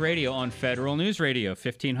Tech Talk Radio on Federal News Radio,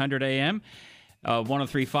 1500 AM.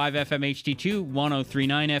 103.5 FM HD2,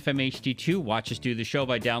 103.9 FM HD2. Watch us do the show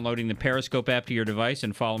by downloading the Periscope app to your device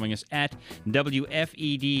and following us at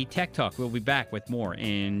WFED Tech Talk. We'll be back with more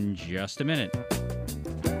in just a minute.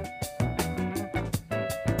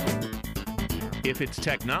 If it's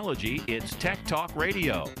technology, it's Tech Talk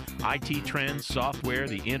Radio. IT trends, software,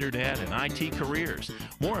 the internet, and IT careers.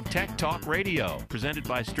 More of Tech Talk Radio, presented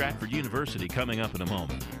by Stratford University, coming up in a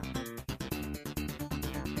moment.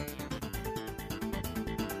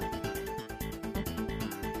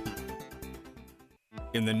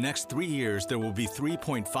 In the next 3 years, there will be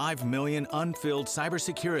 3.5 million unfilled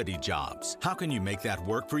cybersecurity jobs. How can you make that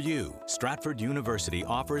work for you? Stratford University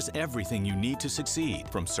offers everything you need to succeed,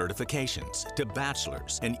 from certifications to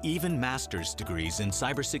bachelor's and even master's degrees in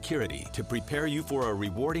cybersecurity to prepare you for a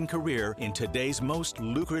rewarding career in today's most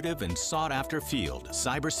lucrative and sought-after field,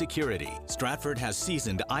 cybersecurity. Stratford has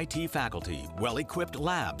seasoned IT faculty, well-equipped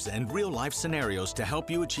labs, and real-life scenarios to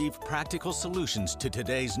help you achieve practical solutions to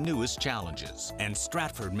today's newest challenges. And Stratford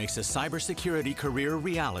makes a cybersecurity career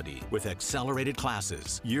reality with accelerated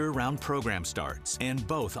classes, year-round program starts, and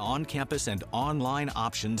both on-campus and online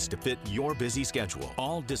options to fit your busy schedule.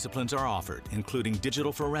 All disciplines are offered, including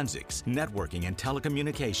digital forensics, networking, and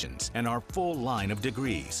telecommunications, and our full line of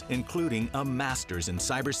degrees, including a master's in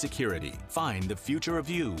cybersecurity. Find the future of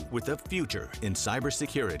you with a future in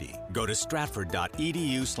cybersecurity. Go to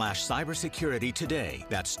stratford.edu/cybersecurity today.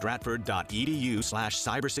 That's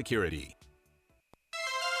stratford.edu/cybersecurity.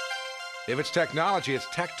 If it's technology, it's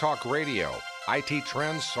Tech Talk Radio. IT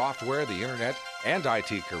trends, software, the internet, and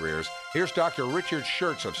IT careers. Here's Dr. Richard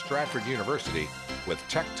Schertz of Stratford University with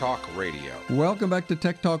Tech Talk Radio. Welcome back to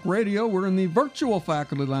Tech Talk Radio. We're in the virtual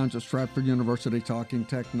faculty lounge at Stratford University talking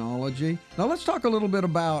technology. Now let's talk a little bit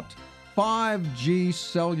about 5G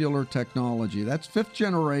cellular technology. That's fifth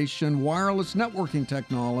generation wireless networking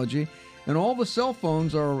technology. And all the cell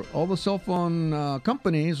phone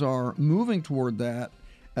companies are moving toward that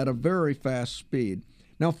at a very fast speed.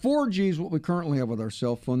 Now, 4G is what we currently have with our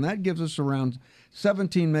cell phone. That gives us around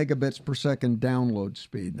 17 megabits per second download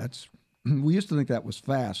speed. We used to think that was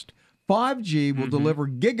fast. 5G will deliver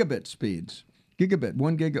gigabit speeds. Up to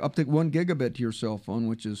 1 gigabit to your cell phone,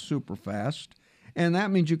 which is super fast. And that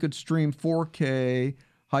means you could stream 4K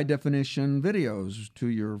high-definition videos to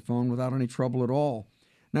your phone without any trouble at all.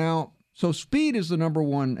 Now, so speed is the number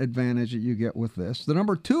one advantage that you get with this. The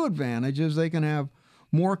number two advantage is they can have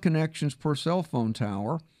more connections per cell phone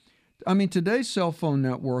tower. I mean, today's cell phone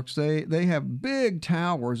networks, they have big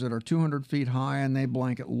towers that are 200 feet high, and they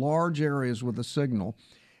blanket large areas with a signal.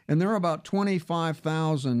 And there are about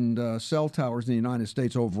 25,000 cell towers in the United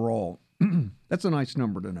States overall. That's a nice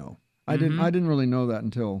number to know. I didn't really know that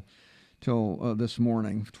until this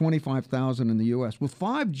morning. 25,000 in the U.S. With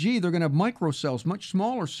 5G, they're going to have microcells, much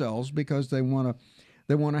smaller cells, because they want to have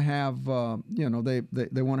they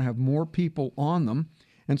want to have more people on them.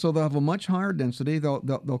 And so they'll have a much higher density.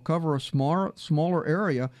 They'll cover a smaller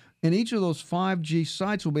area, and each of those 5G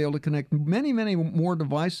sites will be able to connect many more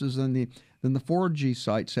devices than the 4G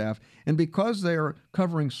sites have. And because they are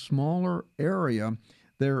covering smaller area,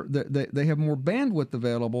 they have more bandwidth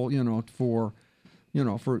available, for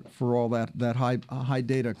all that high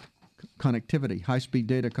data connectivity, high speed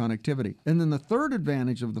data connectivity. And then the third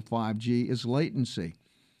advantage of the 5G is latency.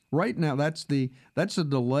 Right now, that's a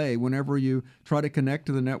delay. Whenever you try to connect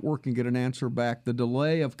to the network and get an answer back, the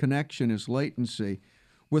delay of connection is latency.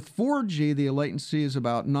 With 4G, the latency is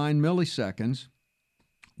about 9 milliseconds.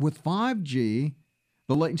 With 5G,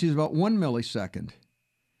 the latency is about 1 millisecond.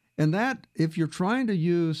 And that, if you're trying to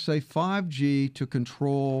use, say, 5G to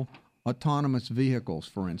control autonomous vehicles,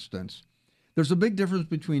 for instance, there's a big difference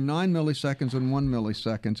between 9 milliseconds and 1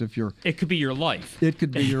 millisecond. It could be your life. It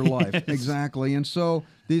could be your life, exactly. And so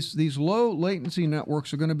these low latency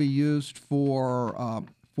networks are going to be used for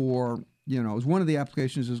one of the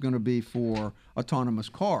applications is going to be for autonomous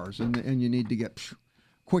cars, and you need to get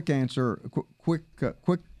quick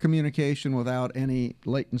communication without any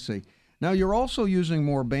latency. Now you're also using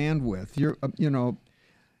more bandwidth.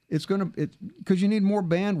 Because you need more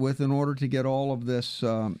bandwidth in order to get all of this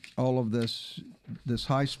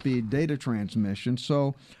high-speed data transmission.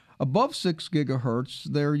 So above 6 gigahertz,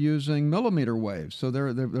 they're using millimeter waves. So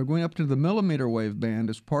they're going up to the millimeter wave band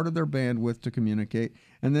as part of their bandwidth to communicate.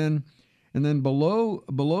 And then below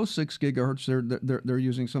 6 gigahertz, they're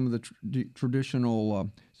using some of the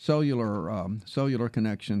traditional cellular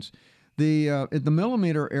connections. The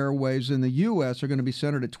millimeter airwaves in the U.S. are going to be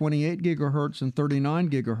centered at 28 gigahertz and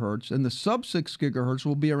 39 gigahertz, and the sub-6 gigahertz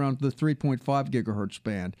will be around the 3.5 gigahertz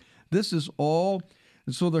band. This is all,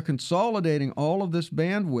 and so they're consolidating all of this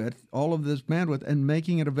bandwidth and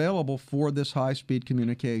making it available for this high-speed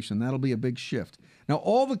communication. That'll be a big shift. Now,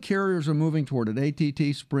 all the carriers are moving toward it.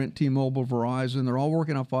 AT&T, Sprint, T-Mobile, Verizon, they're all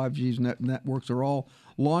working on 5G networks. They're all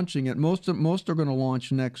launching it. Most are going to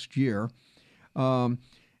launch next year.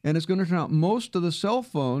 And it's going to turn out most of the cell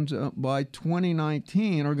phones by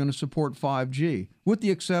 2019 are going to support 5G, with the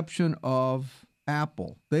exception of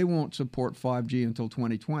Apple. They won't support 5G until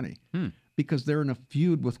 2020 because they're in a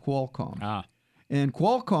feud with Qualcomm. And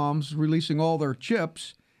Qualcomm's releasing all their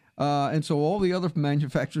chips, and so all the other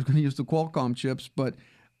manufacturers are going to use the Qualcomm chips, but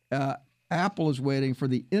Apple is waiting for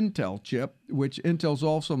the Intel chip, which Intel's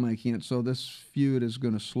also making it, so this feud is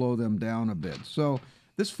going to slow them down a bit. So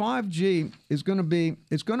this 5G is going to be,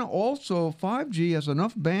 it's going to also, 5G has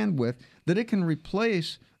enough bandwidth that it can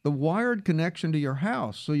replace the wired connection to your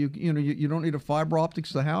house. So you don't need a fiber optics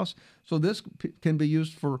to the house. So this can be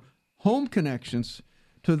used for home connections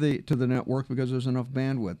to the network because there's enough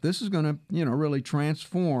bandwidth. This is going to, really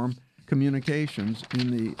transform communications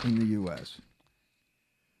in the U.S.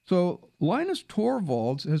 So Linus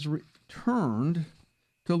Torvalds has returned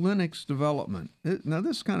to Linux development. Now,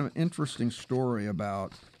 this is kind of an interesting story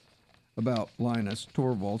about Linus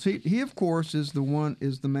Torvalds. He of course is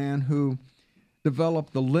the man who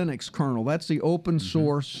developed the Linux kernel. That's the open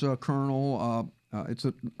source kernel. It's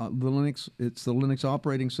the Linux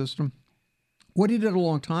operating system. What he did a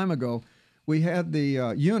long time ago, we had the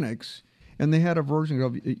Unix, and they had a version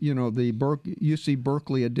of the UC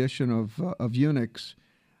Berkeley edition of Unix,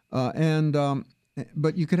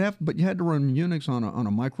 but you had to run Unix on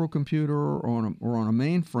a microcomputer or on a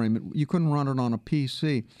mainframe. You couldn't run it on a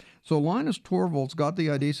PC. So Linus Torvalds got the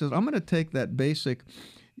idea. He says, I'm going to take that basic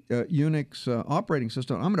Unix operating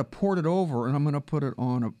system. I'm going to port it over, and I'm going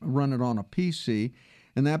to run it on a PC,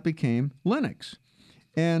 and that became Linux.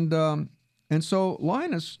 And so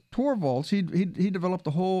Linus Torvalds, he developed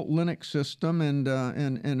the whole Linux system, and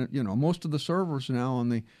most of the servers now on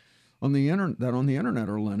the internet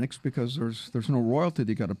are Linux because there's no royalty that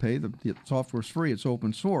you got to pay. The software's free. It's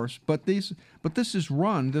open source. But this whole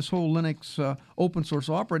Linux open source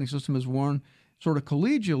operating system is run sort of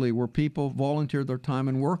collegially, where people volunteer their time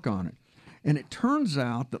and work on it. And it turns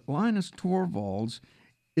out that Linus Torvalds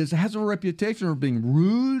has a reputation of being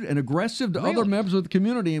rude and aggressive to other members of the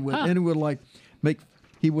community, and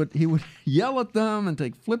he would yell at them and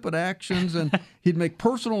take flippant actions, and he'd make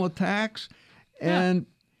personal attacks. And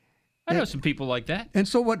I know some people like that. And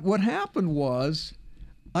so what happened was,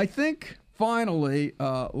 I think finally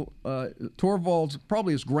Torvalds,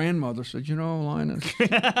 probably his grandmother, said, Linus,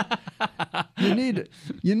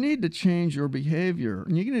 you need to change your behavior,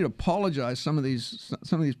 and you need to apologize to some of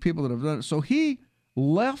these people that have done it. So he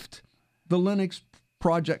left the Linux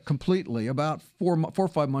project completely about 4 or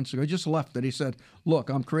 5 months ago. He just left it. He said, "Look,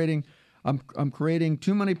 I'm creating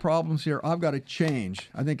too many problems here. I've got to change."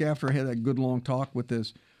 I think after I had that good long talk with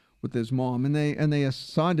his mom, and they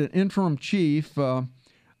assigned an interim chief,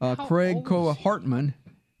 Craig Koa Hartman,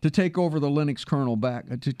 to take over the Linux kernel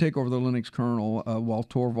while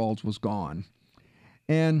Torvalds was gone.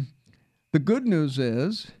 And the good news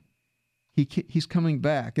is, he's coming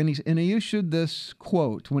back, and he issued this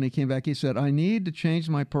quote when he came back. He said, "I need to change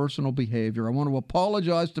my personal behavior. I want to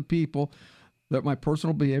apologize to people that my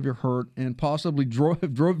personal behavior hurt and possibly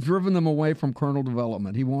driven them away from kernel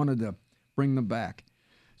development." He wanted to bring them back.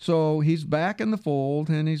 So he's back in the fold,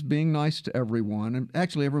 and he's being nice to everyone. And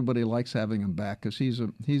actually, everybody likes having him back because he's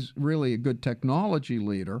really a good technology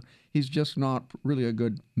leader. He's just not really a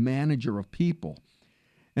good manager of people.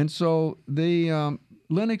 And so the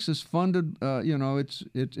Linux is funded.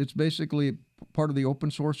 It's basically part of the open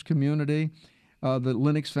source community. The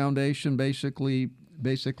Linux Foundation basically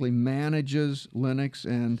manages Linux,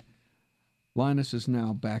 and Linus is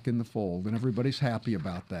now back in the fold, and everybody's happy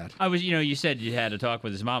about that. You said you had a talk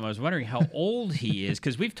with his mom. I was wondering how old he is,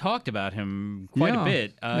 because we've talked about him quite a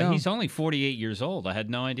bit. He's only 48 years old. I had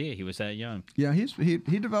no idea he was that young. Yeah, he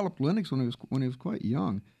developed Linux when he was quite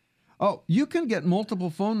young. Oh, you can get multiple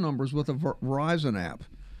phone numbers with a Verizon app.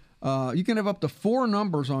 You can have up to 4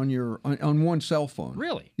 numbers on one cell phone.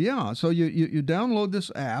 Really? Yeah. So you download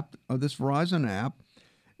this app, this Verizon app,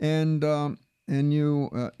 and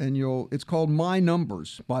it's called My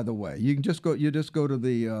Numbers, by the way. You just go to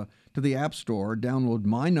the App Store, download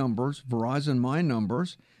My Numbers, Verizon My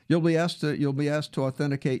Numbers. You'll be asked to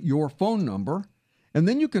authenticate your phone number, and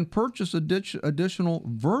then you can purchase additional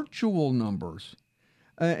virtual numbers.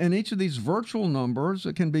 And each of these virtual numbers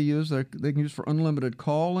can be used. They can use for unlimited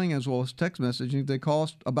calling as well as text messaging. They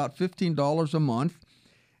cost about $15 a month,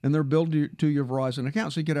 and they're billed to your Verizon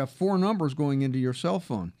account. So you could have 4 numbers going into your cell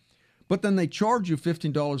phone. But then they charge you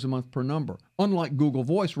 $15 a month per number, unlike Google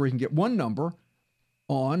Voice, where you can get 1 number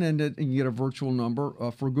on and you get a virtual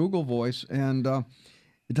number for Google Voice, and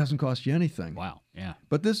it doesn't cost you anything. Wow, yeah.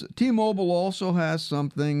 But this T-Mobile also has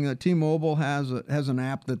something. T-Mobile has an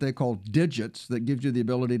app that they call Digits that gives you the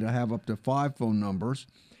ability to have up to 5 phone numbers.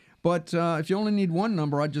 But if you only need one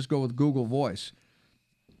number, I'd just go with Google Voice.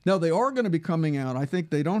 Now, they are going to be coming out. I think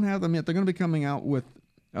they don't have them yet. They're going to be coming out with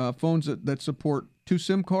phones that support 2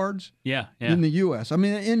 SIM cards. Yeah. In the U.S. I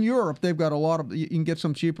mean, in Europe, they've got a lot of. You can get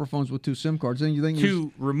some cheaper phones with 2 SIM cards. Then you think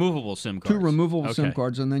 2 removable SIM cards. 2 removable SIM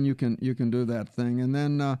cards, and then you can do that thing. And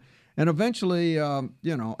then and eventually,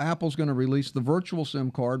 Apple's going to release the virtual SIM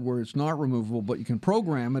card where it's not removable, but you can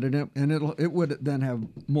program it, and it would then have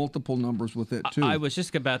multiple numbers with it too. I was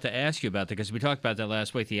just about to ask you about that because we talked about that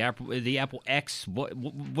last week. The Apple X.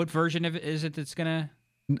 What version of it is it that's going to?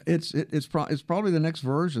 It's probably the next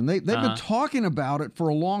version. They've been talking about it for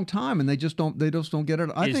a long time, and they just don't get it.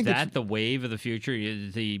 I think that the wave of the future?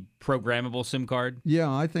 The programmable SIM card? Yeah,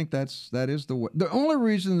 I think that is the way. The only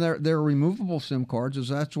reason they're removable SIM cards is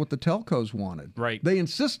that's what the telcos wanted. Right. They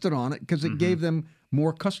insisted on it because it gave them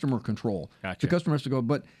more customer control. Gotcha. The customer has to go,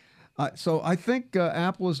 but. So I think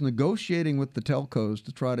Apple is negotiating with the telcos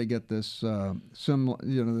to try to get this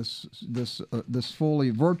this fully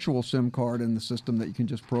virtual SIM card in the system that you can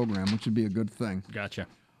just program, which would be a good thing. Gotcha.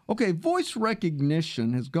 Okay, voice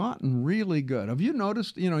recognition has gotten really good. Have you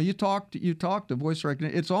noticed? You talk to voice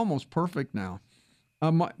recognition. It's almost perfect now.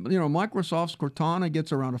 Microsoft's Cortana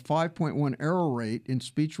gets around a 5.1 error rate in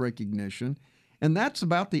speech recognition. And that's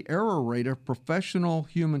about the error rate of professional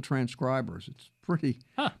human transcribers. It's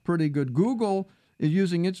pretty good. Google is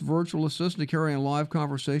using its virtual assistant to carry on live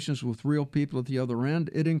conversations with real people at the other end.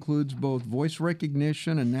 It includes both voice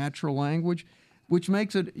recognition and natural language, which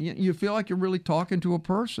makes it, you feel like you're really talking to a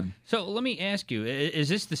person. So let me ask you, is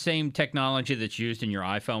this the same technology that's used in your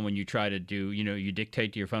iPhone when you try to do, you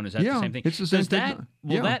dictate to your phone? Is that the same thing? It's the same thing.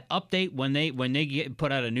 Will that update when they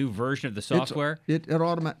put out a new version of the software? It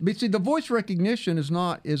automatically. But see, the voice recognition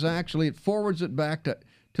is actually, it forwards it back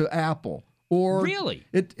to Apple. Or really?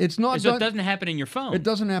 It's not. So it doesn't happen in your phone? It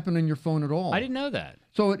doesn't happen in your phone at all. I didn't know that.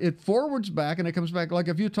 So it forwards back and it comes back. Like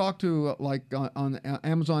if you talk to on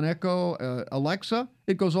Amazon Echo, Alexa,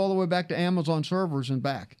 it goes all the way back to Amazon servers and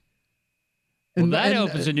back. Well, that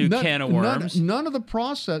opens a new can of worms. None of the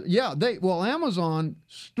process. Yeah, Amazon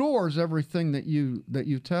stores everything that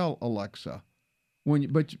you tell Alexa. So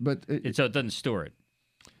it doesn't store it.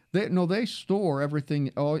 They store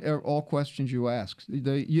everything, all questions you ask.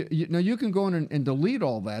 Now you can go in and delete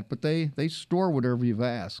all that, but they store whatever you've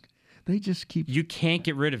asked. They just keep. You can't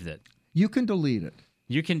get rid of it. You can delete it.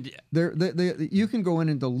 You can. You can go in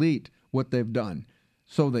and delete what they've done.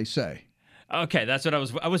 So they say. Okay, that's what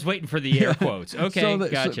I was waiting for the air quotes. Okay,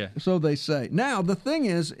 gotcha. So they say. Now the thing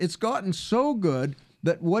is, it's gotten so good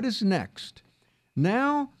that what is next?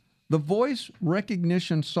 Now. The voice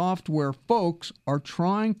recognition software folks are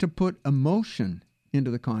trying to put emotion into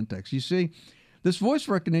the context. You see, this voice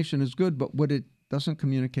recognition is good, but what it doesn't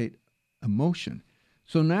communicate emotion.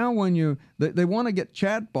 So now when they want to get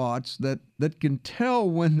chatbots that can tell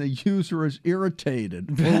when the user is irritated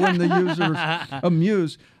or when the user is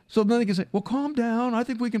amused. So then they can say, well, calm down. I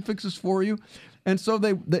think we can fix this for you. And so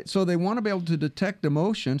they want to be able to detect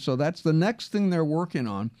emotion. So that's the next thing they're working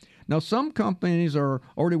on. Now, some companies are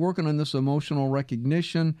already working on this emotional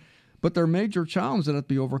recognition, but there are major challenges that have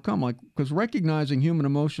to be overcome, because recognizing human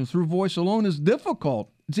emotions through voice alone is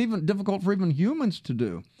difficult. It's even difficult for even humans to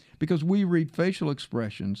do because we read facial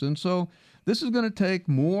expressions. And so this is going to take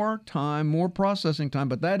more time, more processing time,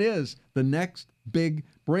 but that is the next big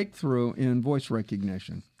breakthrough in voice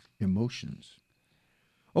recognition, emotions.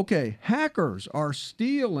 Okay, hackers are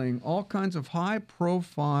stealing all kinds of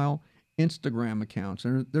high-profile Instagram accounts,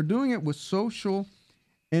 and they're doing it with social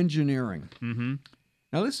engineering. Mm-hmm.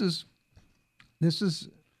 Now, this is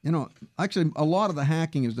actually a lot of the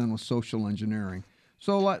hacking is done with social engineering.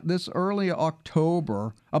 So, like this early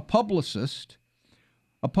October, a publicist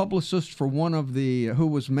for one of who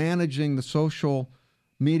was managing the social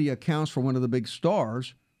media accounts for one of the big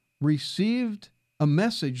stars, received a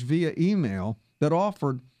message via email that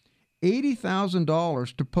offered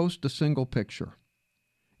 $80,000 to post a single picture.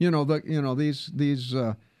 These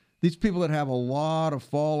people that have a lot of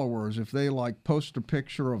followers, if they post a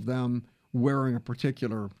picture of them wearing a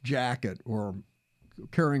particular jacket or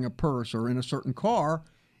carrying a purse or in a certain car,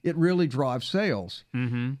 it really drives sales.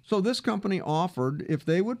 Mm-hmm. So this company offered, if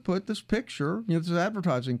they would put this picture, this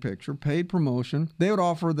advertising picture, paid promotion, they would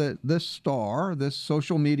offer this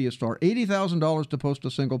social media star, $80,000 to post a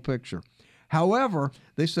single picture. However,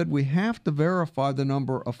 they said we have to verify the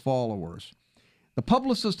number of followers. The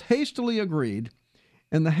publicist hastily agreed,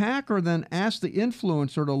 and the hacker then asked the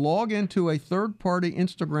influencer to log into a third-party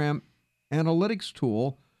Instagram analytics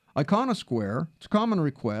tool, Iconosquare. It's a common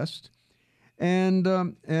request. and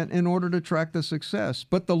in order to track the success.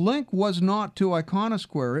 But the link was not to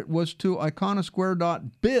Iconosquare. It was to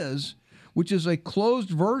iconosquare.biz, which is a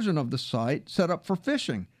closed version of the site set up for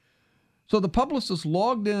phishing. So the publicist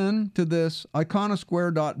logged in to this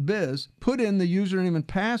iconosquare.biz, put in the username and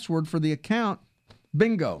password for the account,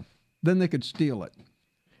 bingo, then they could steal it.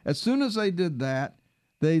 As soon as they did that,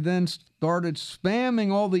 they then started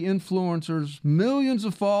spamming all the influencers, millions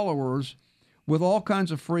of followers, with all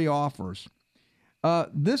kinds of free offers.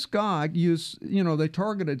 This guy they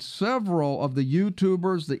targeted several of the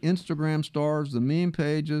YouTubers, the Instagram stars, the meme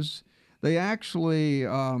pages. They actually,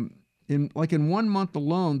 in 1 month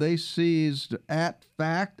alone, they seized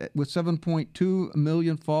 @Fact with 7.2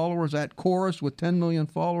 million followers, @Chorus with 10 million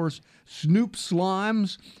followers, Snoop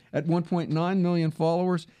Slimes at 1.9 million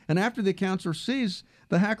followers. And after the accounts are seized,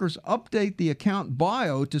 the hackers update the account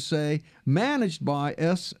bio to say managed by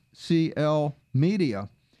SCL Media.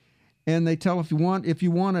 And they tell if you want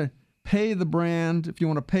to pay the brand,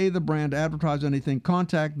 advertise anything,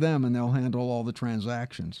 contact them and they'll handle all the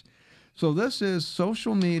transactions. So this is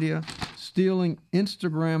social media stealing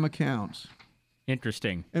Instagram accounts.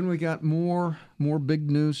 Interesting. And we got more big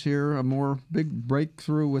news here, a more big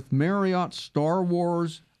breakthrough with Marriott Starwood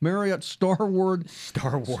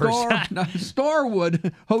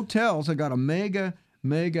Hotels. They got a mega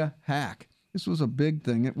hack. This was a big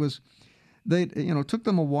thing. It took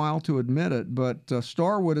them a while to admit it, but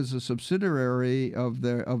Starwood is a subsidiary of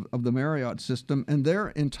the Marriott system, and their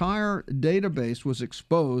entire database was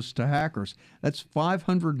exposed to hackers. That's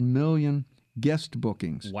 500 million guest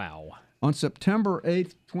bookings. Wow. On September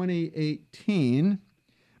 8th, 2018,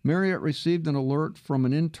 Marriott received an alert from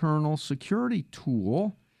an internal security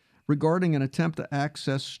tool regarding an attempt to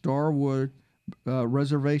access Starwood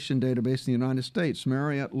reservation database in the United States.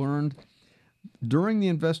 Marriott learned during the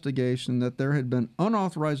investigation that there had been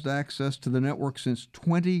unauthorized access to the network since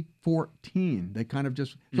 2014. They kind of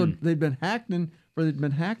just they'd been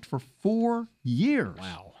hacked for 4 years.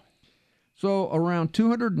 Wow. So around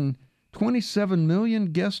 227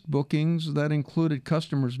 million guest bookings that included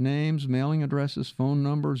customers' names, mailing addresses, phone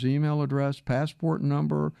numbers, email address, passport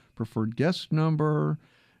number, preferred guest number,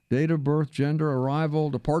 date of birth, gender,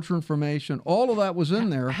 arrival, departure information. All of that was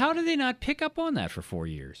in there. How did they not pick up on that for 4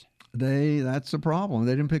 years? That's the problem.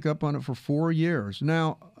 They didn't pick up on it for 4 years.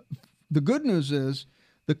 Now, the good news is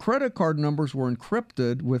the credit card numbers were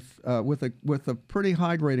encrypted with a pretty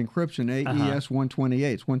high grade encryption, AES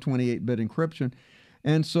 128. It's 128-bit encryption.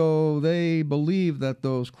 And so they believe that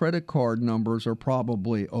those credit card numbers are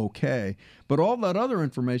probably okay. But all that other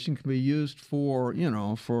information can be used for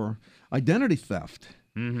identity theft.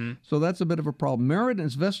 Mm-hmm. So that's a bit of a problem. Marriott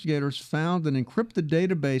investigators found an encrypted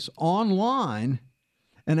database online,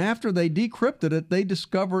 and after they decrypted it, they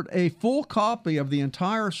discovered a full copy of the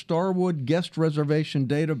entire Starwood guest reservation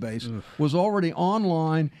database was already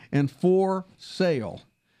online and for sale.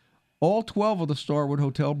 All 12 of the Starwood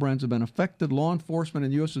hotel brands have been affected. Law enforcement in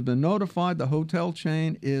the U.S. has been notified. The hotel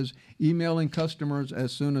chain is emailing customers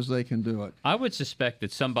as soon as they can do it. I would suspect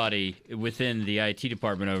that somebody within the IT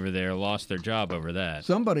department over there lost their job over that.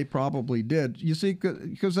 Somebody probably did. You see,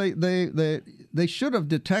 because they should have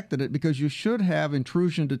detected it, because you should have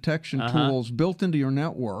intrusion detection tools built into your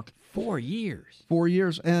network. 4 years. 4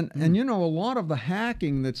 years. And a lot of the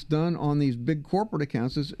hacking that's done on these big corporate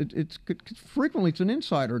accounts is frequently it's an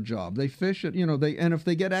insider job. They fish it, and if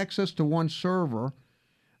they get access to one server,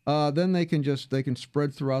 then they can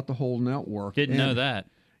spread throughout the whole network. Didn't know that.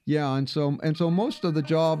 Yeah, and so most of the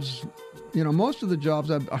jobs,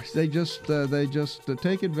 they just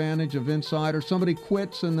take advantage of insiders. Somebody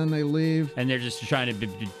quits and then they leave, and they're just trying to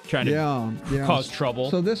cause trouble.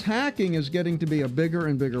 So this hacking is getting to be a bigger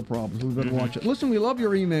and bigger problem. So we better watch it. Listen, we love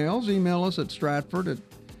your emails. Email us at Stratford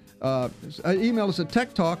email us at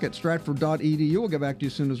techtalk@stratford.edu. We'll get back to you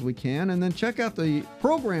as soon as we can. And then check out the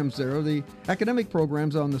programs there, the academic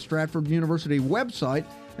programs on the Stratford University website,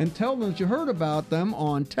 and tell them that you heard about them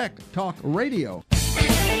on Tech Talk Radio.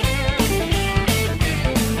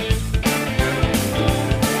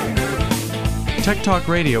 Tech Talk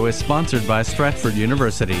Radio is sponsored by Stratford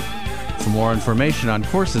University. For more information on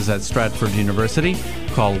courses at Stratford University,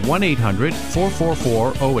 call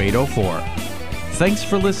 1-800-444-0804. Thanks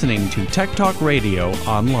for listening to Tech Talk Radio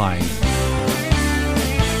Online.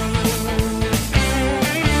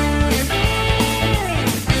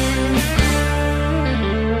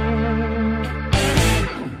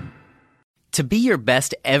 To be your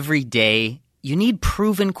best every day, you need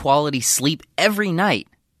proven quality sleep every night.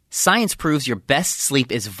 Science proves your best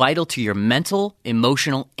sleep is vital to your mental,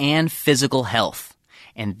 emotional, and physical health.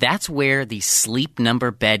 And that's where the Sleep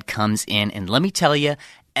Number bed comes in. And let me tell you,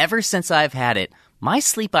 ever since I've had it, my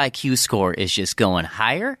sleep IQ score is just going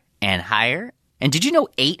higher and higher. And did you know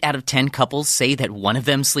 8 out of 10 couples say that one of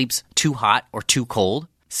them sleeps too hot or too cold?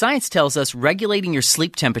 Science tells us regulating your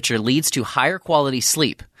sleep temperature leads to higher quality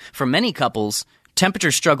sleep. For many couples,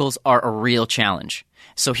 temperature struggles are a real challenge.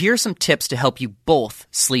 So here are some tips to help you both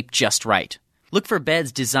sleep just right. Look for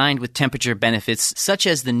beds designed with temperature benefits, such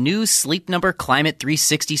as the new Sleep Number Climate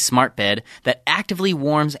 360 smart bed that actively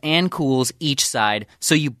warms and cools each side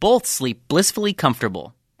so you both sleep blissfully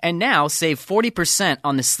comfortable. And now save 40%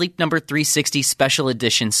 on the Sleep Number 360 Special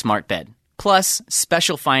Edition smart bed, plus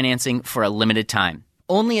special financing for a limited time.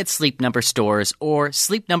 Only at Sleep Number stores or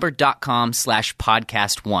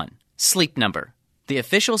sleepnumber.com/podcast1. Sleep Number, the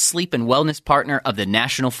official sleep and wellness partner of the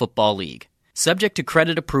National Football League. Subject to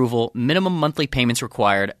credit approval, minimum monthly payments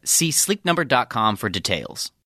required. See sleepnumber.com for details.